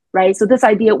that, right? So this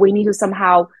idea we need to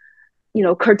somehow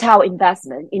curtail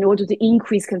investment in order to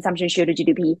increase consumption share to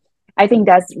GDP, I think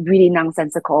that's really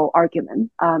nonsensical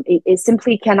argument. It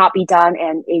simply cannot be done,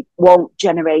 and it won't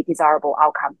generate desirable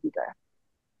outcome either.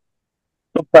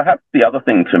 So perhaps the other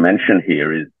thing to mention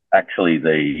here is actually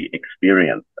the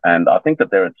experience. And I think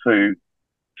that there are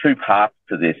two parts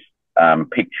to this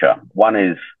picture. One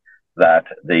is that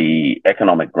the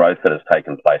economic growth that has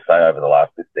taken place, say, over the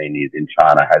last 15 years in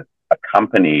China has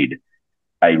accompanied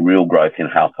a real growth in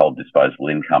household disposable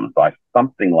incomes by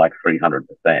something like 300%.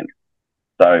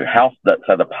 So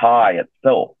the pie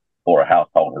itself for a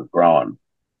household has grown.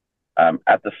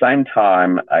 At the same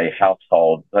time, a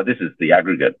household, so this is the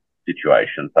aggregate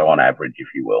situation, so on average, if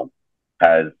you will,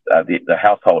 has the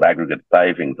household aggregate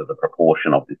savings as a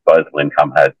proportion of disposable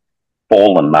income has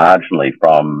fallen marginally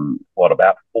from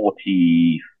about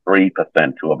 43%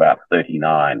 to about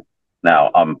 39%.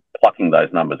 Now, I'm plucking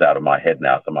those numbers out of my head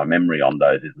now, so my memory on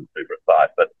those isn't too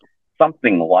precise, but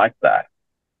something like that.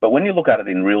 But when you look at it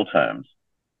in real terms,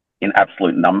 in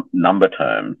absolute number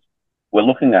terms, we're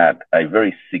looking at a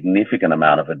very significant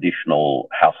amount of additional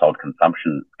household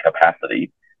consumption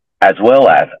capacity, as well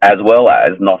as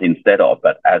not instead of,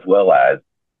 but as well as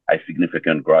a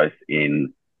significant growth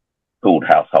in pooled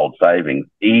household savings,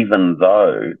 even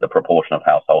though the proportion of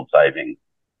household savings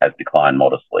has declined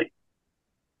modestly.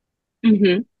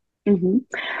 Mm-hmm. Mm-hmm.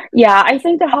 Yeah, I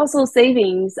think the household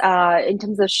savings, in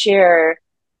terms of share,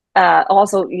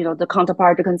 also the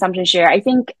counterpart to consumption share, I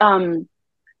think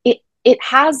it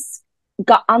has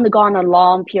undergone a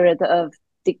long period of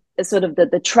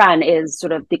the trend is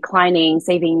sort of declining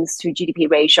savings to GDP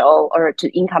ratio or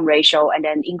to income ratio, and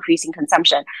then increasing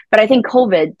consumption. But I think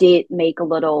COVID did make a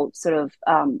little sort of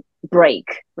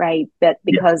break, right? But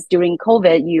because during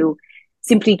COVID, you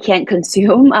simply can't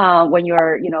consume when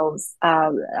you're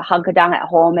hunkered down at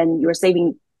home, and you're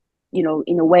saving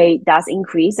in a way does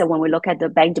increase. And when we look at the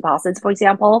bank deposits, for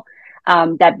example,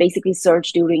 that basically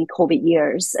surged during COVID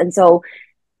years. And so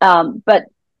but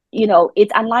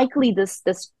it's unlikely this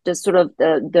sort of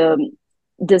the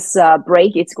this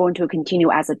break is going to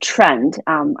continue as a trend.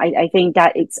 I think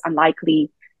that it's unlikely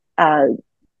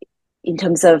in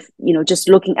terms of, just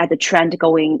looking at the trend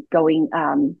going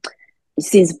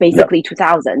since basically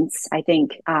 2000s, I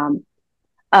think.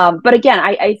 But again,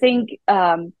 I think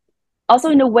also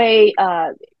in a way,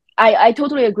 I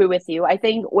totally agree with you. I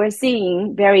think we're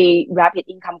seeing very rapid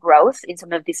income growth in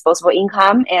terms of disposable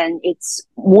income, and it's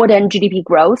more than GDP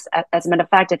growth. As a matter of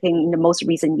fact, I think in the most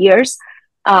recent years.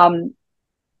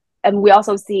 And we're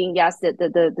also seeing, yes,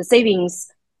 the savings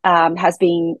has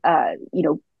been,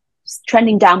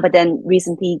 trending down, but then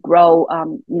recently grow,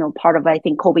 part of, I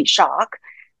think, COVID shock.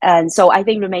 And so I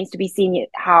think remains to be seen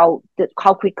how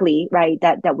quickly, right,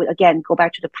 that would again go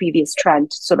back to the previous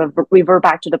trend, sort of revert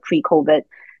back to the pre-COVID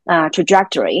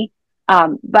trajectory.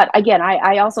 But again,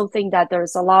 I also think that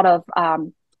there's a lot of,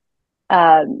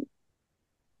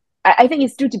 I think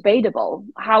it's still debatable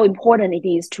how important it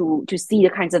is to see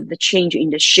the kinds of the change in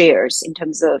the shares in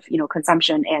terms of,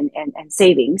 consumption and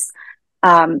savings.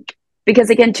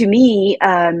 Because again, to me,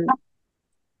 when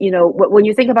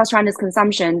you think about China's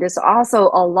consumption, there's also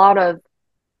a lot of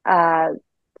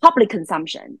public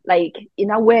consumption, like in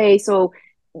a way. So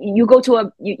you go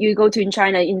to you go to in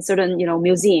China in certain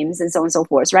museums and so on and so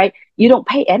forth, right? You don't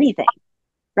pay anything,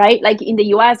 right? Like in the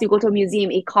US, you go to a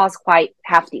museum, it costs quite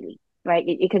heftily, right?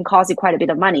 It can cost you quite a bit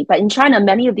of money. But in China,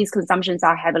 many of these consumptions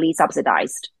are heavily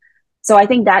subsidized. So I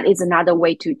think that is another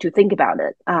way to think about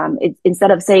it.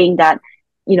 Instead of saying that,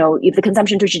 if the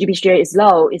consumption to GDP share is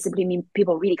low, it simply means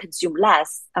people really consume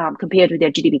less compared to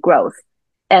their GDP growth.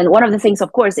 And one of the things,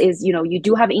 of course, is, you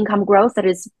do have income growth that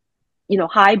is,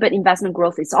 high, but investment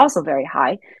growth is also very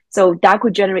high. So that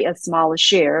could generate a smaller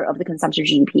share of the consumption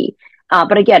GDP.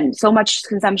 But again, so much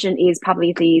consumption is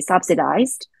publicly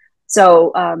subsidized.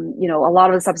 So, a lot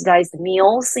of the subsidized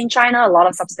meals in China, a lot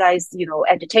of subsidized,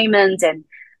 entertainment and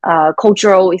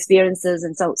cultural experiences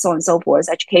and so on and so forth,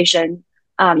 education,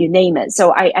 you name it.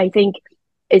 So I think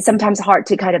it's sometimes hard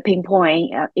to kind of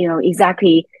pinpoint,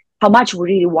 exactly how much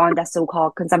we really want that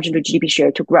so-called consumption to GDP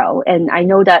share to grow. And I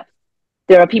know that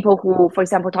there are people who, for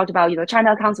example, talked about,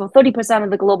 China accounts for 30%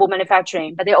 of the global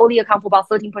manufacturing, but they only account for about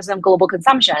 13% of global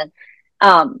consumption.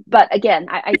 But again,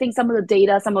 I think some of the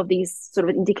data, some of these sort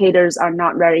of indicators are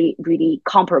not very really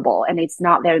comparable, and it's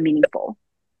not very meaningful.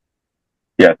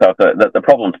 Yeah, so the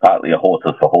problem's partly a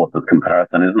horses for horses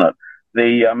comparison, isn't it?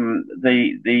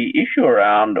 The issue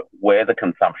around where the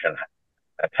consumption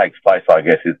takes place, I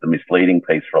guess, is the misleading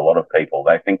piece for a lot of people.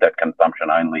 They think that consumption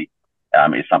only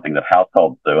is something that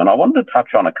households do. And I wanted to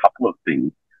touch on a couple of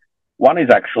things. One is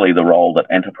actually the role that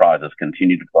enterprises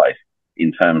continue to play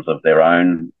in terms of their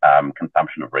own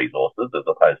consumption of resources as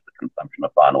opposed to consumption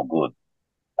of final goods,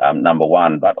 number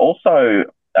one. But also,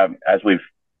 as we've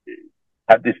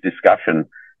had this discussion,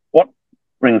 what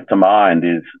brings to mind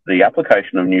is the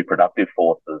application of new productive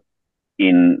forces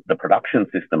in the production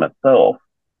system itself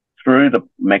through the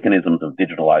mechanisms of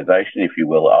digitalization, if you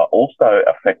will, are also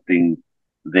affecting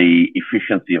the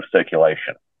efficiency of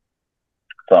circulation.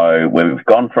 So we've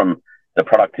gone from the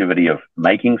productivity of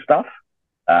making stuff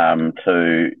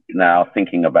to now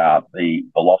thinking about the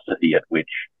velocity at which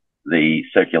the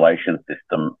circulation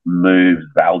system moves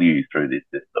value through this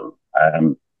system.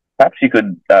 Perhaps you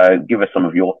could give us some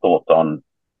of your thoughts on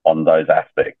those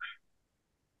aspects.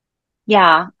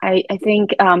 Yeah, I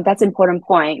think that's an important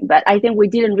point, but I think we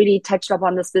didn't really touch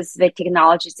upon the specific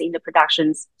technologies in the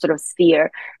production sort of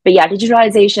sphere. But yeah,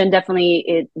 digitalization definitely,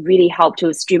 it really helped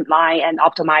to streamline and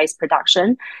optimize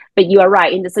production. But you are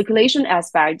right in the circulation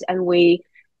aspect, and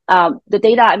the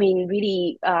data, I mean,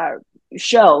 really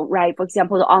show, right, for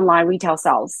example, the online retail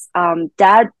sales,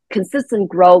 that consistent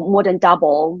growth more than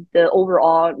double the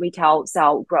overall retail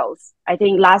sale growth. I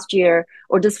think last year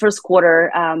or this first quarter,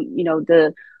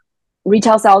 the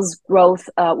retail sales growth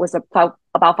was about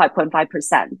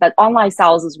 5.5%, but online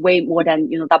sales is way more than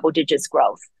double digits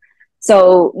growth.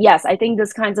 So yes, I think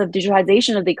this kinds of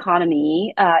digitalization of the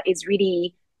economy is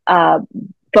really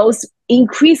both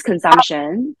increased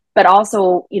consumption, but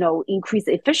also increase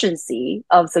the efficiency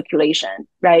of circulation,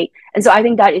 right? And so I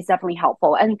think that is definitely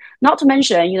helpful. And not to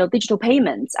mention digital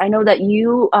payments. I know that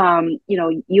you're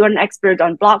an expert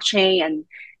on blockchain and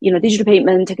digital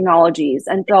payment technologies.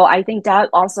 And so I think that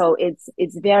also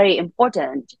it's very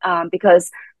important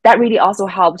because that really also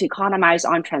helps to economize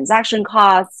on transaction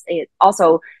costs. It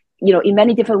also, in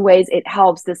many different ways, it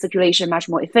helps the circulation much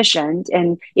more efficient.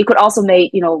 And it could also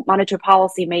make, monetary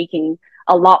policy making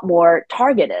a lot more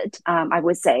targeted, I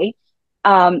would say.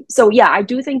 So yeah, I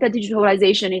do think that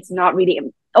digitalization is not really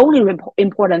only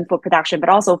important for production, but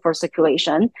also for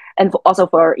circulation and also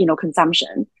for,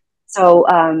 consumption. So,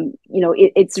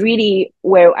 it's really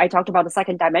where I talked about the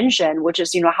second dimension, which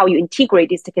is, how you integrate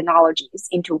these technologies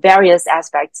into various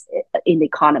aspects in the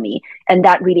economy. And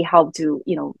that really helped to,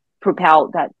 propel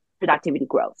that productivity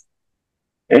growth.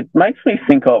 It makes me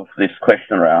think of this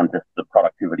question around just the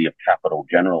productivity of capital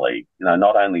generally,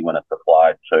 not only when it's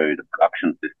applied to the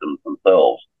production systems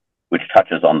themselves, which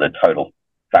touches on the total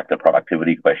factor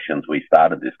productivity questions we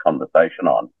started this conversation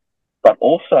on, but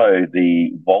also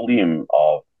the volume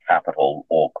of capital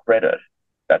or credit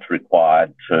that's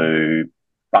required to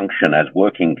function as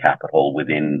working capital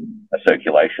within a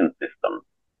circulation system.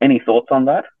 Any thoughts on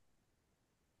that?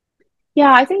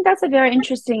 Yeah, I think that's a very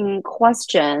interesting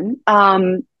question.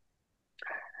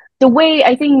 The way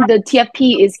I think the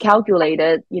TFP is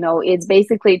calculated, it's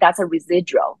basically that's a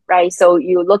residual, right? So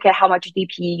you look at how much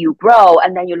DP you grow,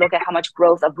 and then you look at how much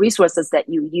growth of resources that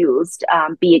you used,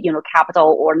 be it,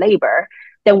 capital or labor,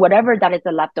 then whatever that is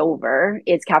left over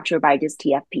is captured by this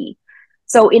TFP.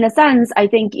 So in a sense, I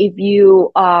think if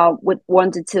you would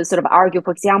wanted to sort of argue,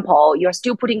 for example, you're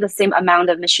still putting the same amount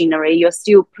of machinery, you're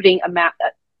still putting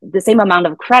the same amount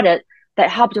of credit that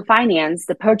help to finance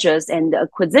the purchase and the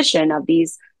acquisition of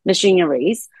these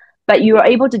machineries, but you are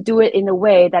able to do it in a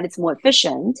way that it's more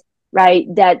efficient, right?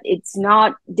 That it's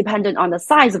not dependent on the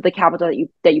size of the capital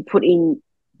that you put in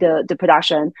the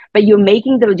production, but you're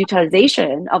making the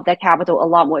utilization of that capital a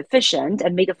lot more efficient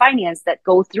and make the finance that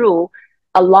go through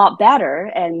a lot better.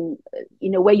 And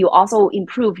in a way, you also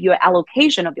improve your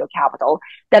allocation of your capital.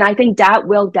 Then I think that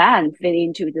will then fit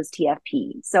into this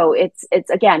TFP. So it's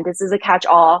again, this is a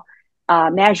catch-all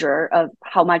measure of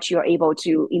how much you're able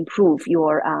to improve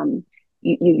your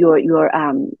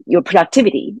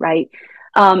productivity, right?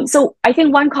 So I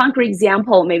think one concrete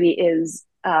example maybe is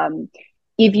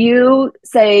if you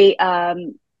say,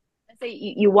 let's say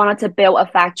you wanted to build a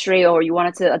factory or you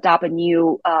wanted to adopt a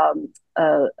new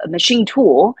a machine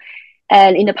tool,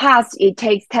 and in the past it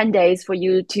takes 10 days for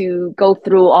you to go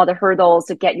through all the hurdles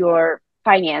to get your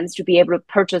finance to be able to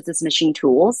purchase this machine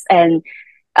tools, and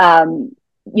that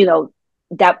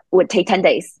would take 10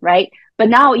 days, right? But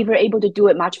now if you're able to do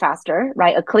it much faster,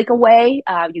 right? A click away,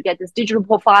 you get these digital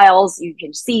profiles, you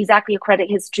can see exactly your credit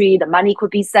history, the money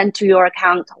could be sent to your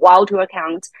account, wired to your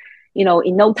account,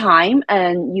 in no time,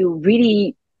 and you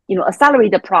really,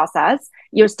 accelerate the process.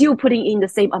 You're still putting in the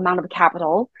same amount of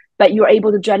capital, but you're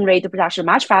able to generate the production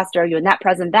much faster, your net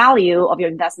present value of your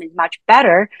investment is much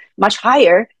better, much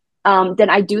higher, then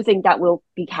I do think that will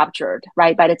be captured,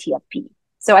 right, by the TFP.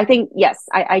 So I think, yes,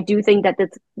 I do think that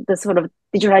the sort of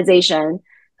digitalization,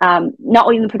 not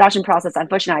only in the production process,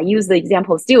 unfortunately, I use the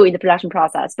example still in the production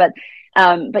process, but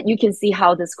you can see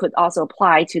how this could also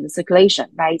apply to the circulation,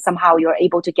 right? Somehow you're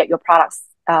able to get your products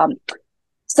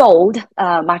sold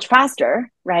much faster,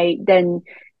 right? Then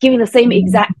giving the same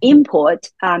exact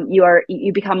input,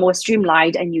 you become more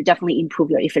streamlined and you definitely improve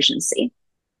your efficiency.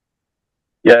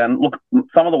 Yeah, and look,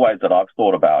 some of the ways that I've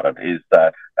thought about it is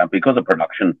that because a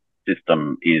production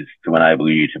system is to enable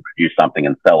you to produce something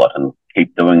and sell it and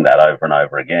keep doing that over and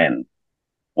over again,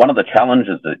 one of the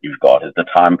challenges that you've got is the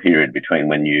time period between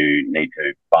when you need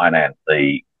to finance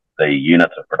the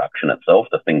units of production itself,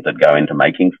 the things that go into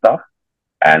making stuff,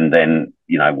 and then,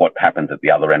 what happens at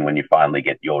the other end when you finally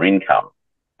get your income.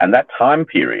 And that time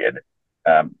period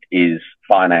is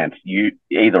financed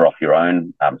either off your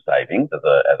own savings as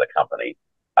a company,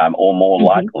 or more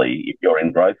likely, if you're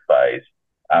in growth phase,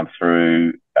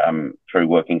 through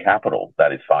working capital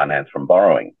that is financed from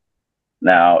borrowing.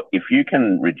 Now, if you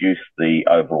can reduce the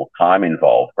overall time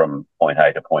involved from point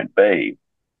A to point B,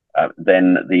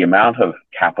 then the amount of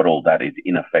capital that is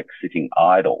in effect sitting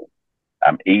idle,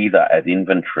 either as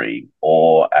inventory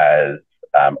or as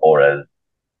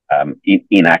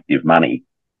inactive money,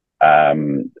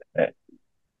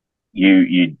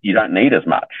 you don't need as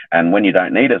much. And when you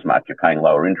don't need as much, you're paying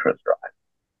lower interest rates.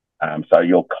 So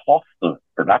your cost of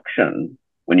production,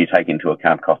 when you take into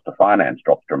account cost of finance,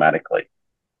 drops dramatically.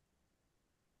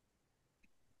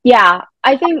 Yeah,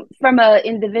 I think from an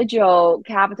individual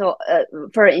capital,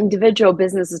 for individual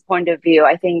businesses point of view,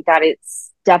 I think that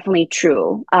it's definitely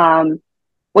true.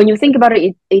 When you think about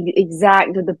it,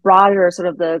 the broader sort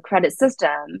of the credit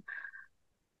system,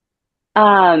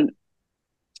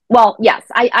 well, yes,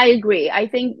 I agree. I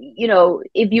think,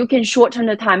 if you can shorten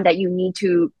the time that you need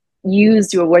to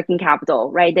use your working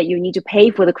capital, right, that you need to pay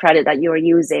for the credit that you're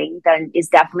using, then it's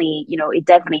definitely, it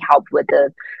definitely helped with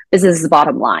the business's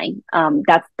bottom line.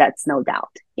 That's no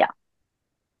doubt. Yeah.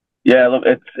 Yeah, look,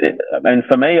 I mean,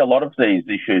 for me, a lot of these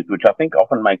issues, which I think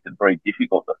often makes it very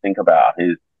difficult to think about,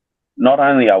 is not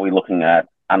only are we looking at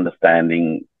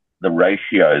understanding the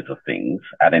ratios of things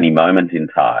at any moment in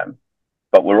time,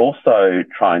 but we're also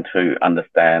trying to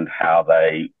understand how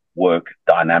they work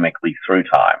dynamically through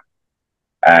time.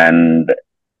 And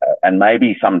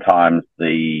maybe sometimes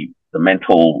the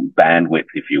mental bandwidth,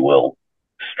 if you will,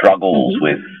 struggles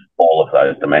with all of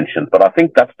those dimensions. But I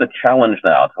think that's the challenge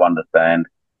now, to understand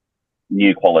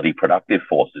new quality productive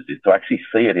forces, is to actually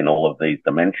see it in all of these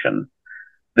dimensions.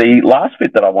 The last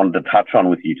bit that I wanted to touch on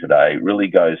with you today really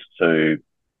goes to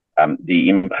the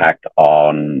impact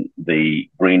on the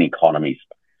green economy.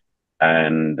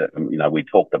 And, we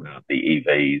talked about the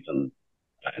EVs and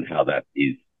how that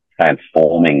is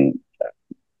transforming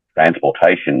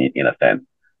transportation in a sense.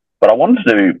 But I wanted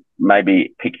to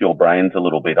maybe pick your brains a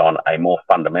little bit on a more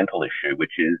fundamental issue,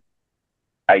 which is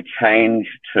a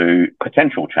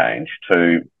potential change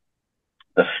to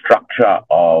the structure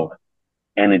of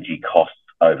energy costs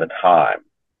over time.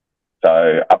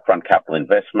 So upfront capital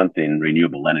investment in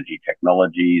renewable energy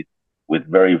technologies with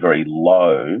very, very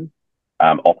low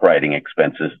operating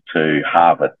expenses to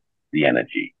harvest the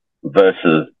energy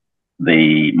versus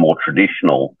the more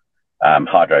traditional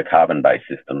hydrocarbon-based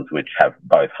systems, which have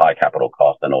both high capital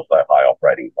costs and also high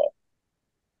operating costs,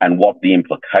 and what the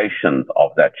implications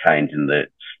of that change in the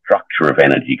structure of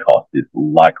energy costs is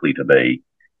likely to be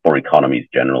for economies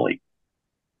generally.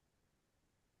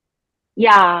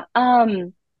 Yeah.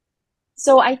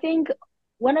 So I think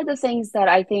one of the things that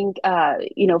I think,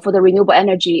 for the renewable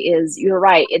energy is, you're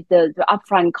right, the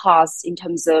upfront costs in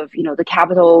terms of, the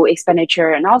capital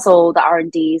expenditure and also the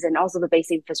R&Ds and also the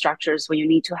basic infrastructures when you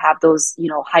need to have those,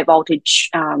 high voltage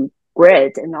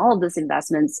grid, and all of those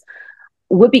investments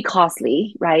would be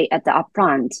costly, right, at the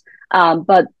upfront.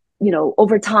 But,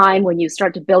 over time, when you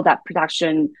start to build that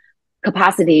production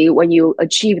capacity, when you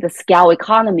achieve the scale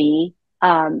economy,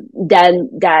 then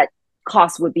that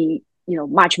cost would be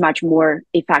much, much more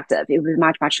effective. It would be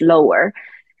much, much lower.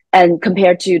 And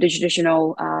compared to the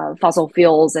traditional fossil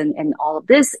fuels and all of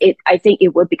this, I think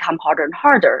it would become harder and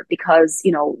harder because,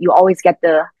 you always get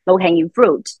the low-hanging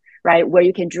fruit, right? Where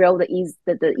you can drill the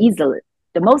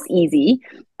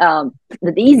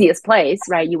easiest place,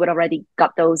 right? You would already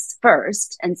got those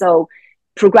first. And so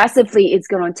progressively, it's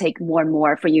going to take more and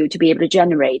more for you to be able to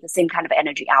generate the same kind of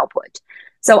energy output.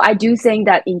 So I do think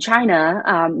that in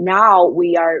China, now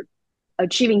we are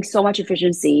achieving so much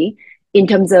efficiency in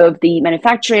terms of the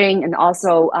manufacturing and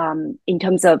also in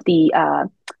terms of the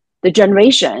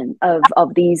generation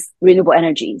of these renewable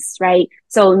energies, right?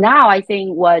 So now I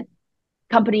think what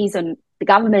companies and the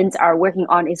governments are working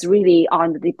on is really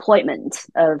on the deployment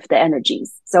of the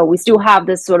energies. So we still have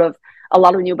this sort of, a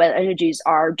lot of renewable energies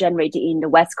are generated in the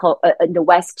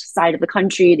west side of the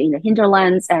country, in the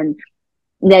hinterlands, and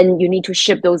then you need to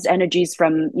ship those energies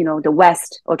from, the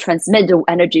west, or transmit the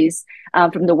energies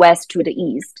from the west to the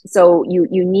east. So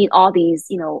you need all these,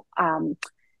 the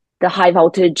high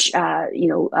voltage,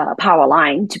 power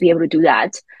line to be able to do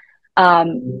that.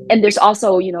 And there's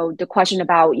also, the question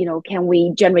about, can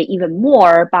we generate even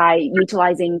more by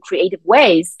utilizing creative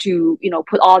ways to,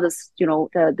 put all this,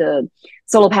 the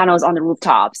solar panels on the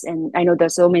rooftops. And I know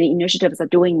there's so many initiatives that are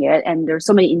doing it, and there's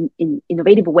so many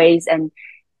innovative ways, and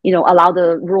allow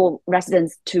the rural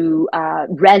residents to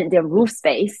rent their roof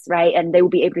space, right? And they will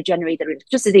be able to generate the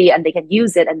electricity, and they can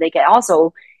use it, and they can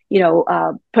also,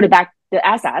 put it back the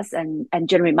assets and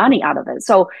generate money out of it.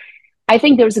 So I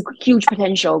think there's a huge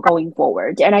potential going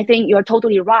forward. And I think you're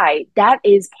totally right. That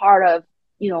is part of,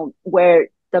 where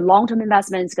the long-term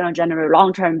investment is going to generate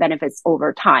long-term benefits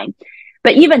over time.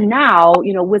 But even now,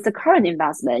 with the current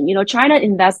investment, China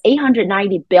invests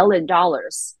 $890 billion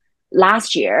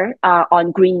last year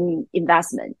on green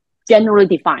investment, generally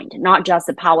defined, not just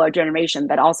the power generation,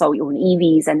 but also on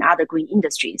EVs and other green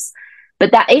industries.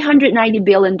 But that $890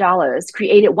 billion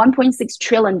created $1.6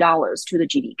 trillion to the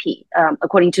GDP,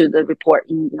 according to the report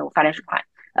in Financial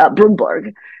Times,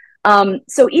 Bloomberg.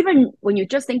 So even when you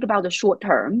just think about the short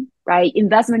term, right,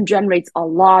 investment generates a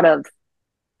lot of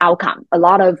outcome, a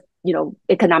lot of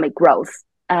economic growth,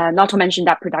 not to mention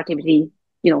that productivity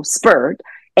spurred,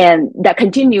 and that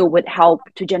continue would help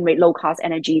to generate low cost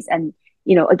energies and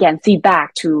again feed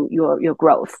back to your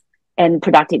growth and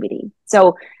productivity.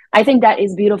 So I think that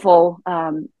is beautiful.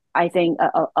 I think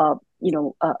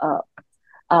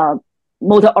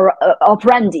modus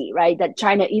operandi, right? That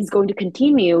China is going to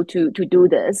continue to do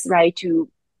this, right? To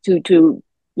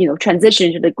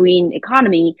transition to the green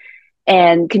economy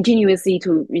and continuously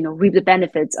to reap the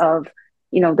benefits of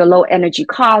the low energy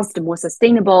cost, the more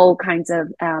sustainable kinds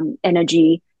of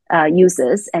energy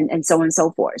uses, and so on and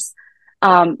so forth.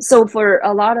 So for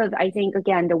a lot of, I think,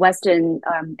 again, the Western,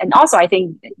 and also I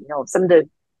think, some of the,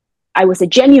 I would say,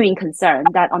 genuine concern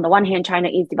that on the one hand, China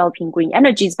is developing green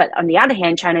energies, but on the other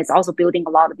hand, China is also building a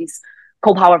lot of these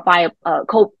coal-powered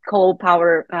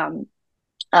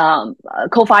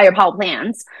coal-fired power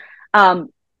plants.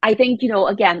 I think,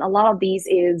 again, a lot of these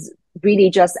is really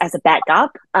just as a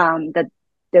backup, that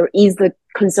there is the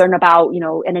concern about,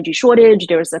 energy shortage.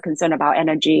 There's a concern about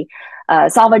energy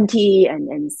sovereignty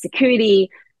and security.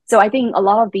 So I think a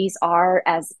lot of these are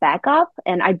as backup,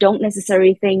 and I don't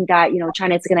necessarily think that,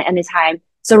 China is going to anytime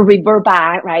sort of revert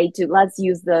back, right, to let's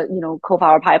use the,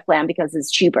 coal-powered power plant because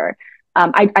it's cheaper.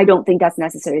 I don't think that's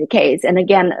necessarily the case. And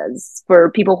again,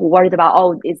 for people who worried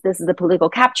about, is this the political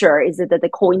capture? Is it that the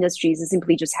coal industry is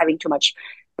simply just having too much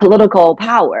political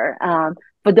power?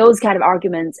 For those kind of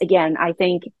arguments, again, I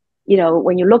think,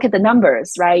 when you look at the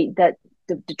numbers, right, that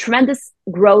the tremendous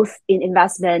growth in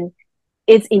investment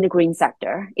is in the green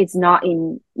sector. It's not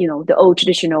in, the old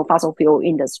traditional fossil fuel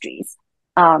industries.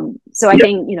 So I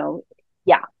think,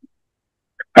 yeah.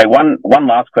 Hey, one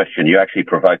last question. You actually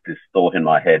provoked this thought in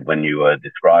my head when you were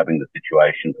describing the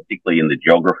situation, particularly in the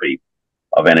geography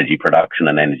of energy production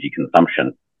and energy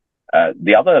consumption.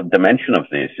 The other dimension of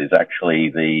this is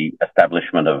actually the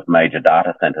establishment of major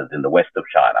data centers in the west of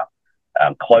China,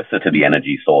 closer to the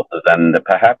energy sources, and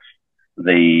perhaps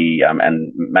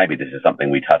and maybe this is something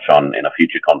we touch on in a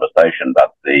future conversation,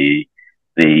 but the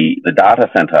data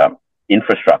center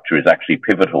infrastructure is actually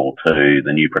pivotal to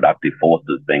the new productive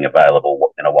forces being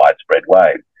available in a widespread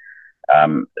way.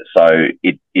 So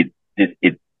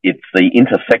it's the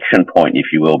intersection point, if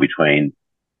you will, between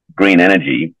green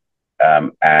energy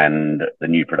and the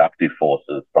new productive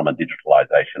forces from a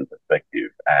digitalization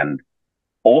perspective, and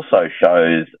also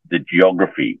shows the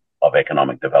geography of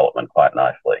economic development quite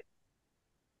nicely.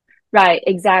 Right,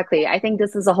 exactly. I think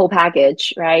this is a whole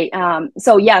package, right?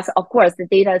 So yes, of course, the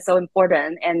data is so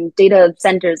important, and data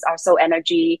centers are so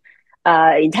energy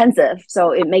intensive.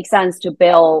 So it makes sense to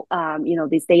build,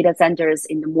 these data centers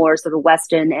in the more sort of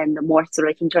western and the more sort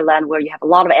of hinterland where you have a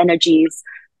lot of energies,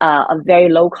 a very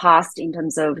low cost in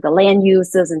terms of the land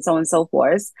uses and so on and so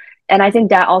forth. And I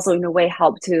think that also in a way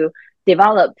helped to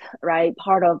develop, right,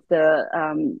 part of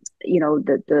the,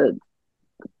 the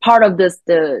part of this,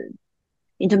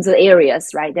 in terms of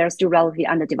areas, right, they're still relatively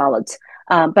underdeveloped.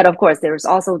 But of course, there's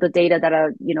also the data that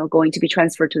are, going to be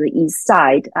transferred to the east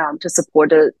side to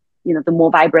support the, the more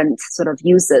vibrant sort of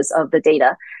uses of the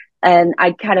data. And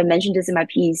I kind of mentioned this in my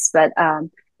piece, but,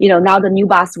 now the new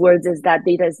buzzwords is that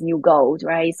data is new gold,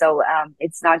 right? So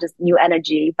it's not just new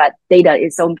energy, but data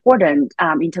is so important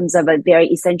in terms of a very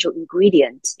essential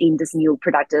ingredient in this new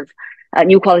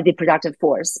quality productive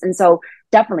force. And so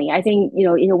definitely, I think,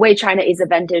 in a way, China is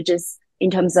advantageous in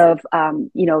terms of,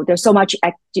 there's so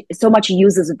much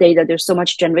uses of data, there's so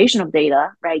much generation of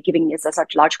data, right? Given it's a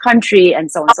such large country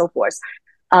and so on and so forth.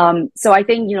 So I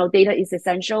think, data is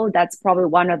essential. That's probably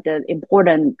one of the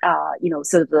important,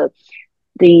 sort of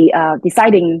the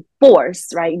deciding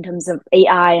force, right? In terms of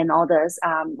AI and all this,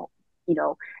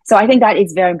 so I think that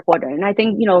is very important. And I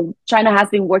think, China has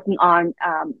been working on,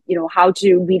 how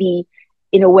to really,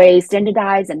 in a way,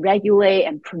 standardize and regulate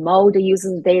and promote the use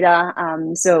of data.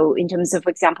 So in terms of, for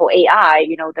example, AI,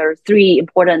 there are 3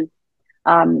 important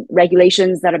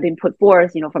regulations that have been put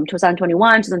forth, from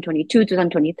 2021, 2022,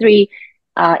 2023,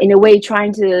 in a way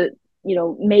trying to,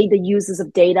 make the uses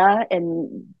of data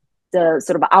and the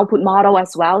sort of output model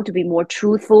as well to be more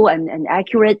truthful and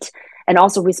accurate, and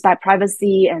also respect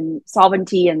privacy and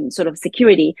sovereignty and sort of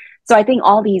security. So I think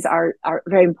all these are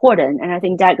very important. And I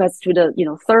think that goes to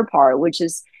the, third part, which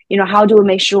is, how do we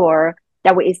make sure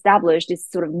that we establish these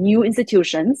sort of new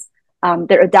institutions that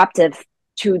are adaptive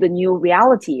to the new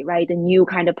reality, right? The new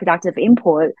kind of productive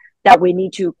input that we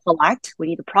need to collect, we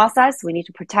need to process, we need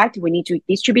to protect, we need to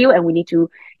distribute, and we need to,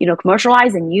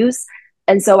 commercialize and use.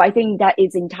 And so I think that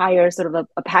is entire sort of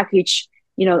a package,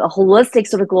 a holistic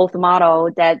sort of growth model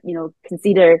that,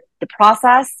 consider the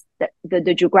process,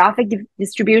 the geographic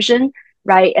distribution,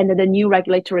 right? And then the new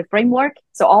regulatory framework.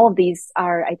 So all of these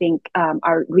are, I think,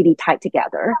 are really tied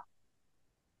together.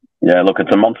 Yeah, look,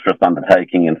 it's a monstrous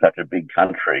undertaking in such a big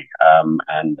country.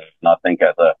 And I think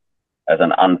as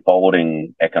an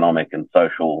unfolding economic and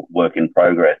social work in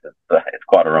progress, it's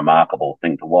quite a remarkable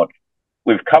thing to watch.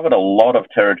 We've covered a lot of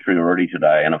territory already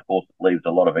today, and of course it leaves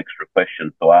a lot of extra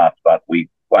questions to ask, but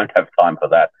we won't have time for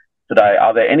that today.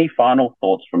 Are there any final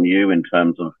thoughts from you in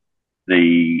terms of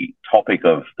the topic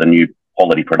of the new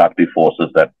quality productive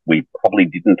forces that we probably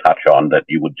didn't touch on that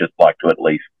you would just like to at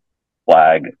least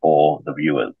flag for the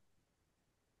viewers?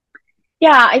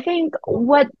 Yeah, I think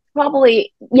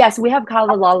yes, we have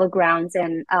covered a lot of grounds,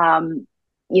 and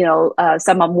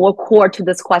some are more core to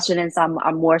this question and some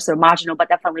are more sort of marginal, but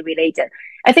definitely related.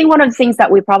 I think one of the things that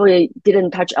we probably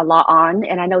didn't touch a lot on,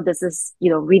 and I know this is,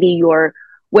 really your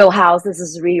wheelhouse, this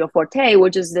is really your forte,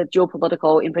 which is the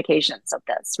geopolitical implications of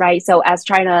this, right? So as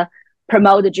China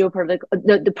promote the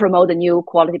geopolitical, promote the new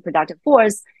quality productive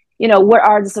force, what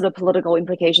are the sort of political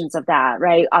implications of that,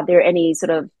 right? Are there any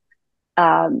sort of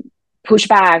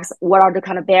pushbacks? What are the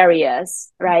kind of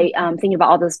barriers, right? Thinking about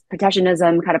all this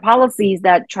protectionism kind of policies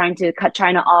that trying to cut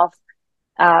China off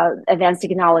advanced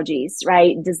technologies,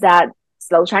 right? Does that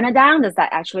slow China down? Does that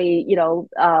actually,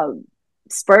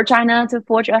 spur China to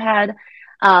forge ahead?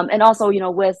 And also,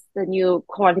 with the new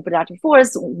quality productive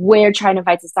force, where China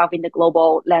finds itself in the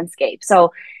global landscape.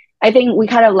 So I think we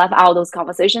kind of left out those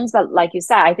conversations, but like you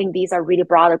said, I think these are really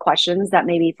broader questions that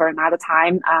maybe for another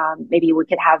time, maybe we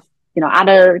could have,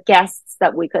 other guests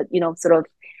that we could, sort of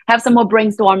have some more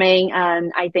brainstorming.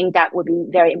 And I think that would be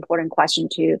a very important question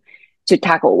to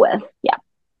tackle with. Yeah.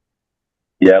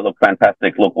 Yeah, look,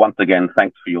 fantastic. Look, once again,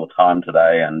 thanks for your time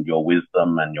today and your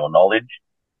wisdom and your knowledge.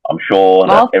 I'm sure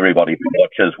that everybody who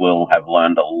watches will have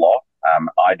learned a lot.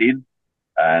 I did.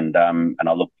 And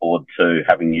I look forward to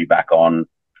having you back on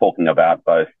talking about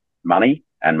both money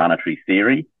and monetary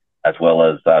theory, as well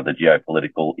as the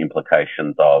geopolitical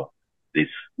implications of this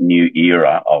new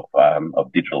era of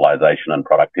digitalization and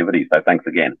productivity. So thanks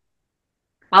again.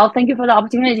 Well, thank you for the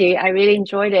opportunity. I really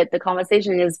enjoyed it. The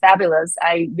conversation is fabulous.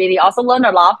 I really also learned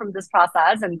a lot from this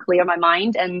process and clear my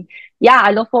mind. And yeah,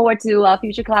 I look forward to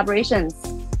future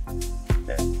collaborations.